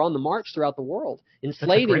legions were on the march throughout the world,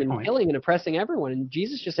 enslaving and killing and oppressing everyone. And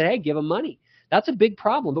Jesus just said, hey, give them money. That's a big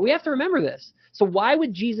problem. But we have to remember this. So why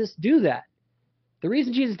would Jesus do that? The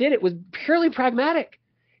reason Jesus did it was purely pragmatic.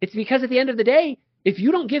 It's because at the end of the day, if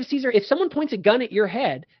you don't give Caesar, if someone points a gun at your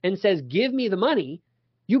head and says, give me the money,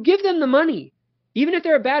 you give them the money. Even if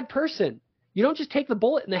they're a bad person, you don't just take the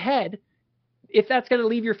bullet in the head if that's going to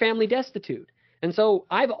leave your family destitute. And so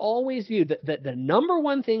I've always viewed that the number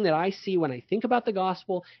one thing that I see when I think about the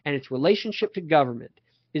gospel and its relationship to government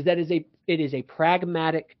is that it is a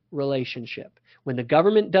pragmatic relationship. When the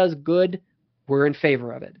government does good, we're in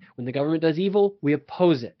favor of it. When the government does evil, we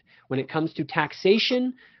oppose it. When it comes to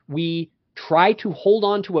taxation, we try to hold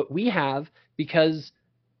on to what we have because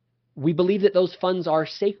we believe that those funds are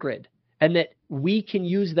sacred and that we can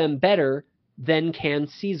use them better than can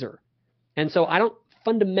Caesar. And so I don't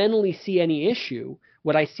fundamentally see any issue.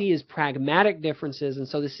 What I see is pragmatic differences. And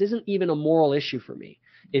so this isn't even a moral issue for me.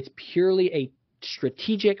 It's purely a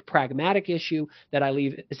strategic, pragmatic issue that I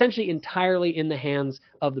leave essentially entirely in the hands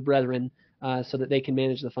of the brethren so that they can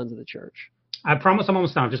manage the funds of the church. I promise I'm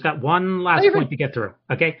almost done. I've just got one last point to get through.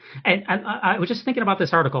 Okay. And I was just thinking about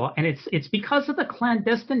this article, and it's because of the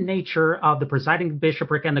clandestine nature of the presiding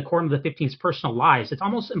bishopric and the quorum of the 15's personal lives. It's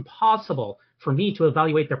almost impossible for me to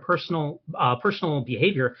evaluate their personal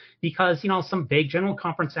behavior, because some vague general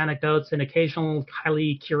conference anecdotes and occasional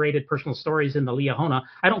highly curated personal stories in the Liahona,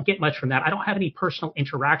 I don't get much from that. I don't have any personal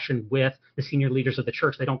interaction with the senior leaders of the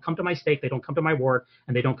church. They don't come to my stake, they don't come to my ward,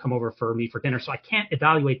 and they don't come over for me for dinner. So I can't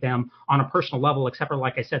evaluate them on a personal level, except for,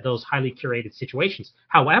 like I said, those highly curated situations.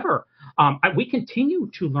 However, we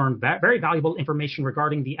continue to learn very valuable information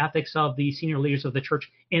regarding the ethics of the senior leaders of the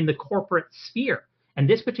church in the corporate sphere. And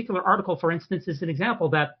this particular article, for instance, is an example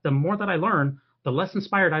that the more that I learn, the less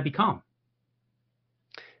inspired I become.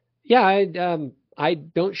 Yeah, I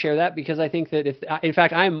don't share that, because I think that in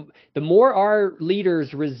fact, the more our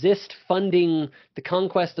leaders resist funding the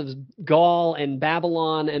conquest of Gaul and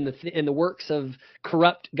Babylon and the works of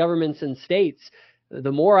corrupt governments and states,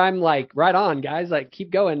 the more I'm like, right on, guys, like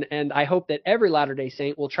keep going. And I hope that every Latter-day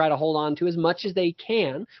Saint will try to hold on to as much as they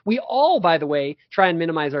can. We all, by the way, try and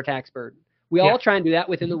minimize our tax burden. We all try and do that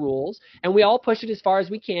within the rules, and we all push it as far as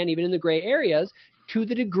we can, even in the gray areas, to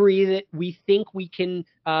the degree that we think we can,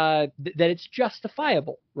 that it's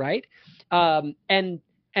justifiable, right?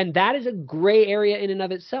 And that is a gray area in and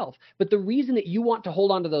of itself. But the reason that you want to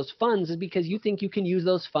hold on to those funds is because you think you can use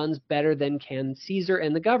those funds better than can Caesar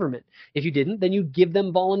and the government. If you didn't, then you give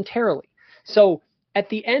them voluntarily. So at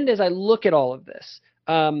the end, as I look at all of this,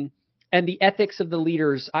 and the ethics of the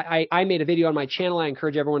leaders, I made a video on my channel. I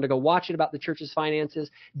encourage everyone to go watch it about the church's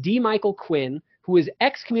finances. D. Michael Quinn, who was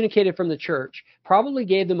excommunicated from the church, probably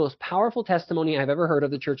gave the most powerful testimony I've ever heard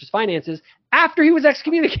of the church's finances after he was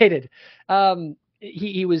excommunicated.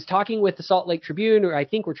 He was talking with the Salt Lake Tribune, or I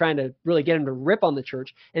think we're trying to really get him to rip on the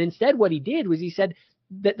church. And instead what he did was he said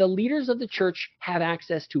that the leaders of the church have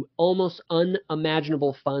access to almost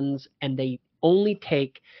unimaginable funds, and they only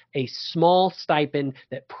take a small stipend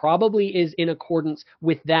that probably is in accordance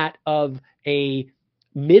with that of a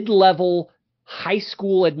mid-level high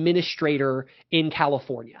school administrator in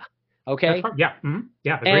California. Okay. Yeah. Mm-hmm.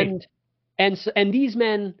 Yeah. Agreed. And these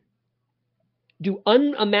men do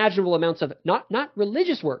unimaginable amounts of not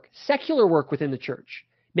religious work, secular work within the church,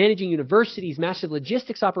 managing universities, massive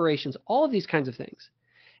logistics operations, all of these kinds of things.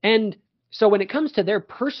 And so when it comes to their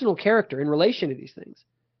personal character in relation to these things,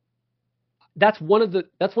 that's one of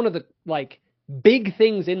the like big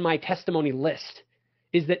things in my testimony list,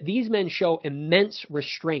 is that these men show immense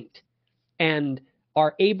restraint and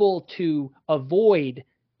are able to avoid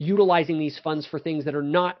utilizing these funds for things that are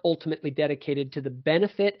not ultimately dedicated to the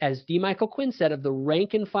benefit, as D. Michael Quinn said, of the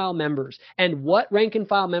rank and file members. And what rank and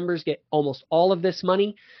file members get almost all of this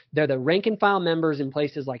money? They're the rank and file members in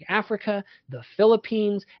places like Africa, the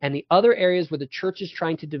Philippines, and the other areas where the church is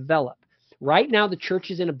trying to develop. Right now, the church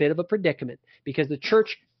is in a bit of a predicament, because the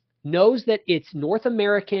church knows that its North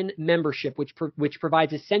American membership, which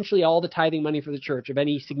provides essentially all the tithing money for the church of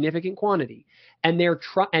any significant quantity, and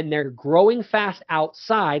they're growing fast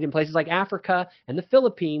outside in places like Africa and the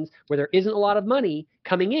Philippines, where there isn't a lot of money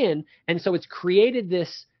coming in, and so it's created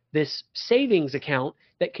this savings account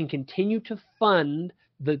that can continue to fund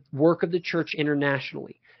the work of the church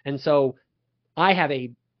internationally. And so I have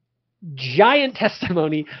a giant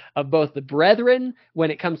testimony of both the brethren when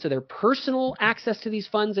it comes to their personal access to these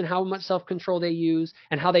funds and how much self-control they use,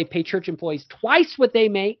 and how they pay church employees twice what they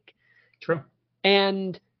make. True.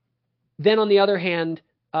 And then on the other hand,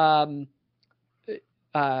 and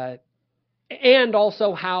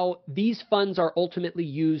also how these funds are ultimately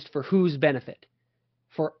used for whose benefit?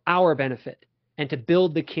 For our benefit, and to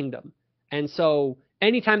build the kingdom. And so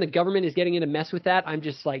anytime the government is getting in to mess with that, I'm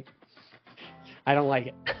just like, I don't like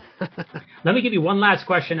it. Let me give you one last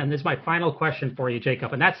question, and this is my final question for you,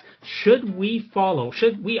 Jacob, and that's, should I follow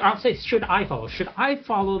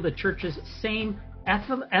the church's same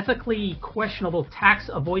ethically questionable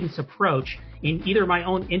tax avoidance approach in either my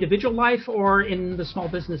own individual life or in the small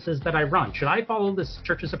businesses that I run? Should I follow this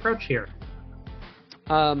church's approach here?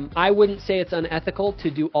 I wouldn't say it's unethical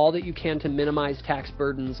to do all that you can to minimize tax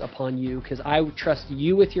burdens upon you, because I trust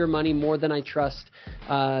you with your money more than I trust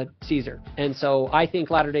Caesar. And so I think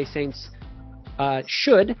Latter-day Saints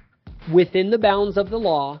should, within the bounds of the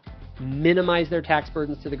law, minimize their tax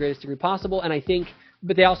burdens to the greatest degree possible. And I think,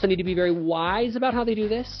 but they also need to be very wise about how they do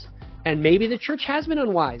this. And maybe the church has been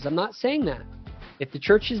unwise. I'm not saying that. If the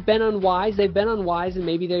church has been unwise, they've been unwise, and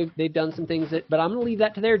maybe they've done some things but I'm going to leave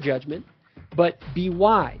that to their judgment. But be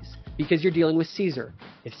wise, because you're dealing with Caesar.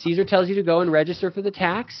 If Caesar tells you to go and register for the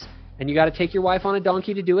tax, and you got to take your wife on a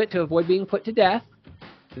donkey to do it to avoid being put to death,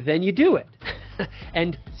 then you do it.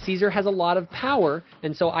 And Caesar has a lot of power,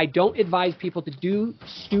 and so I don't advise people to do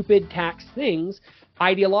stupid tax things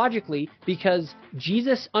ideologically, because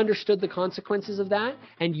Jesus understood the consequences of that,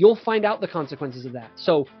 and you'll find out the consequences of that.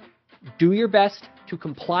 So do your best to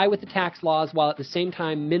comply with the tax laws while at the same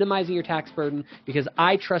time minimizing your tax burden, because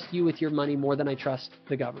I trust you with your money more than I trust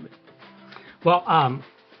the government. Well,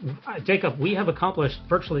 Jacob, we have accomplished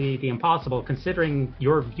virtually the impossible considering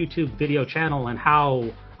your YouTube video channel and how,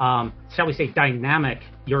 shall we say, dynamic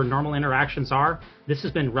your normal interactions are. This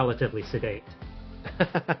has been relatively sedate.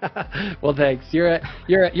 Well, thanks. You're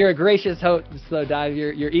a gracious host, though, Dave.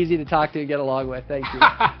 You're easy to talk to and get along with. Thank you.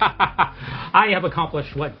 I have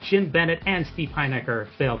accomplished what Jim Bennett and Steve Heinecker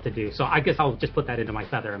failed to do. So I guess I'll just put that into my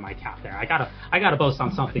feather in my cap there. I gotta boast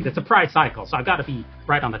on something. It's a pride cycle, so I've got to be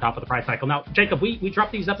right on the top of the pride cycle. Now, Jacob, we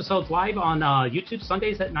drop these episodes live on YouTube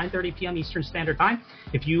Sundays at 9:30 p.m. Eastern Standard Time.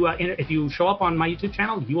 If you show up on my YouTube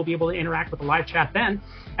channel, you will be able to interact with the live chat then.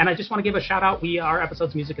 And I just want to give a shout out. Our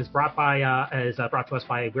episode's music is brought to us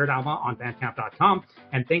by Weird Alma on Bandcamp.com.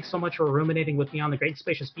 And thanks so much for ruminating with me on the Great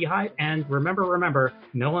Spacious Beehive. And remember,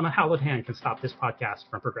 no one in a hallowed hand can stop this podcast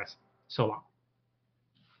from progressing. So long.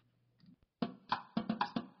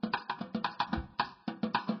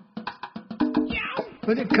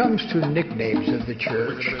 When it comes to nicknames of the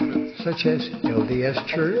church, such as LDS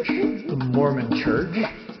Church, the Mormon Church,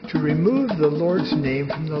 to remove the Lord's name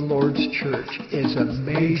from the Lord's church is a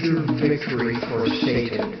major victory for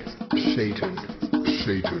Satan. Satan.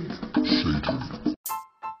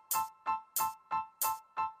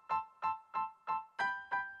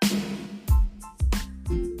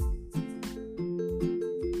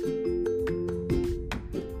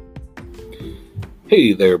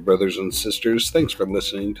 Hey there, brothers and sisters. Thanks for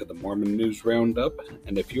listening to the Mormon News Roundup.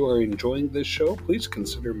 And if you are enjoying this show, please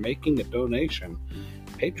consider making a donation.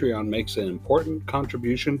 Patreon makes an important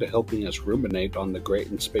contribution to helping us ruminate on the great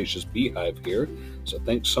and spacious beehive here. So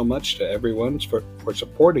thanks so much to everyone for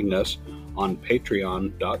supporting us on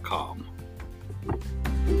patreon.com.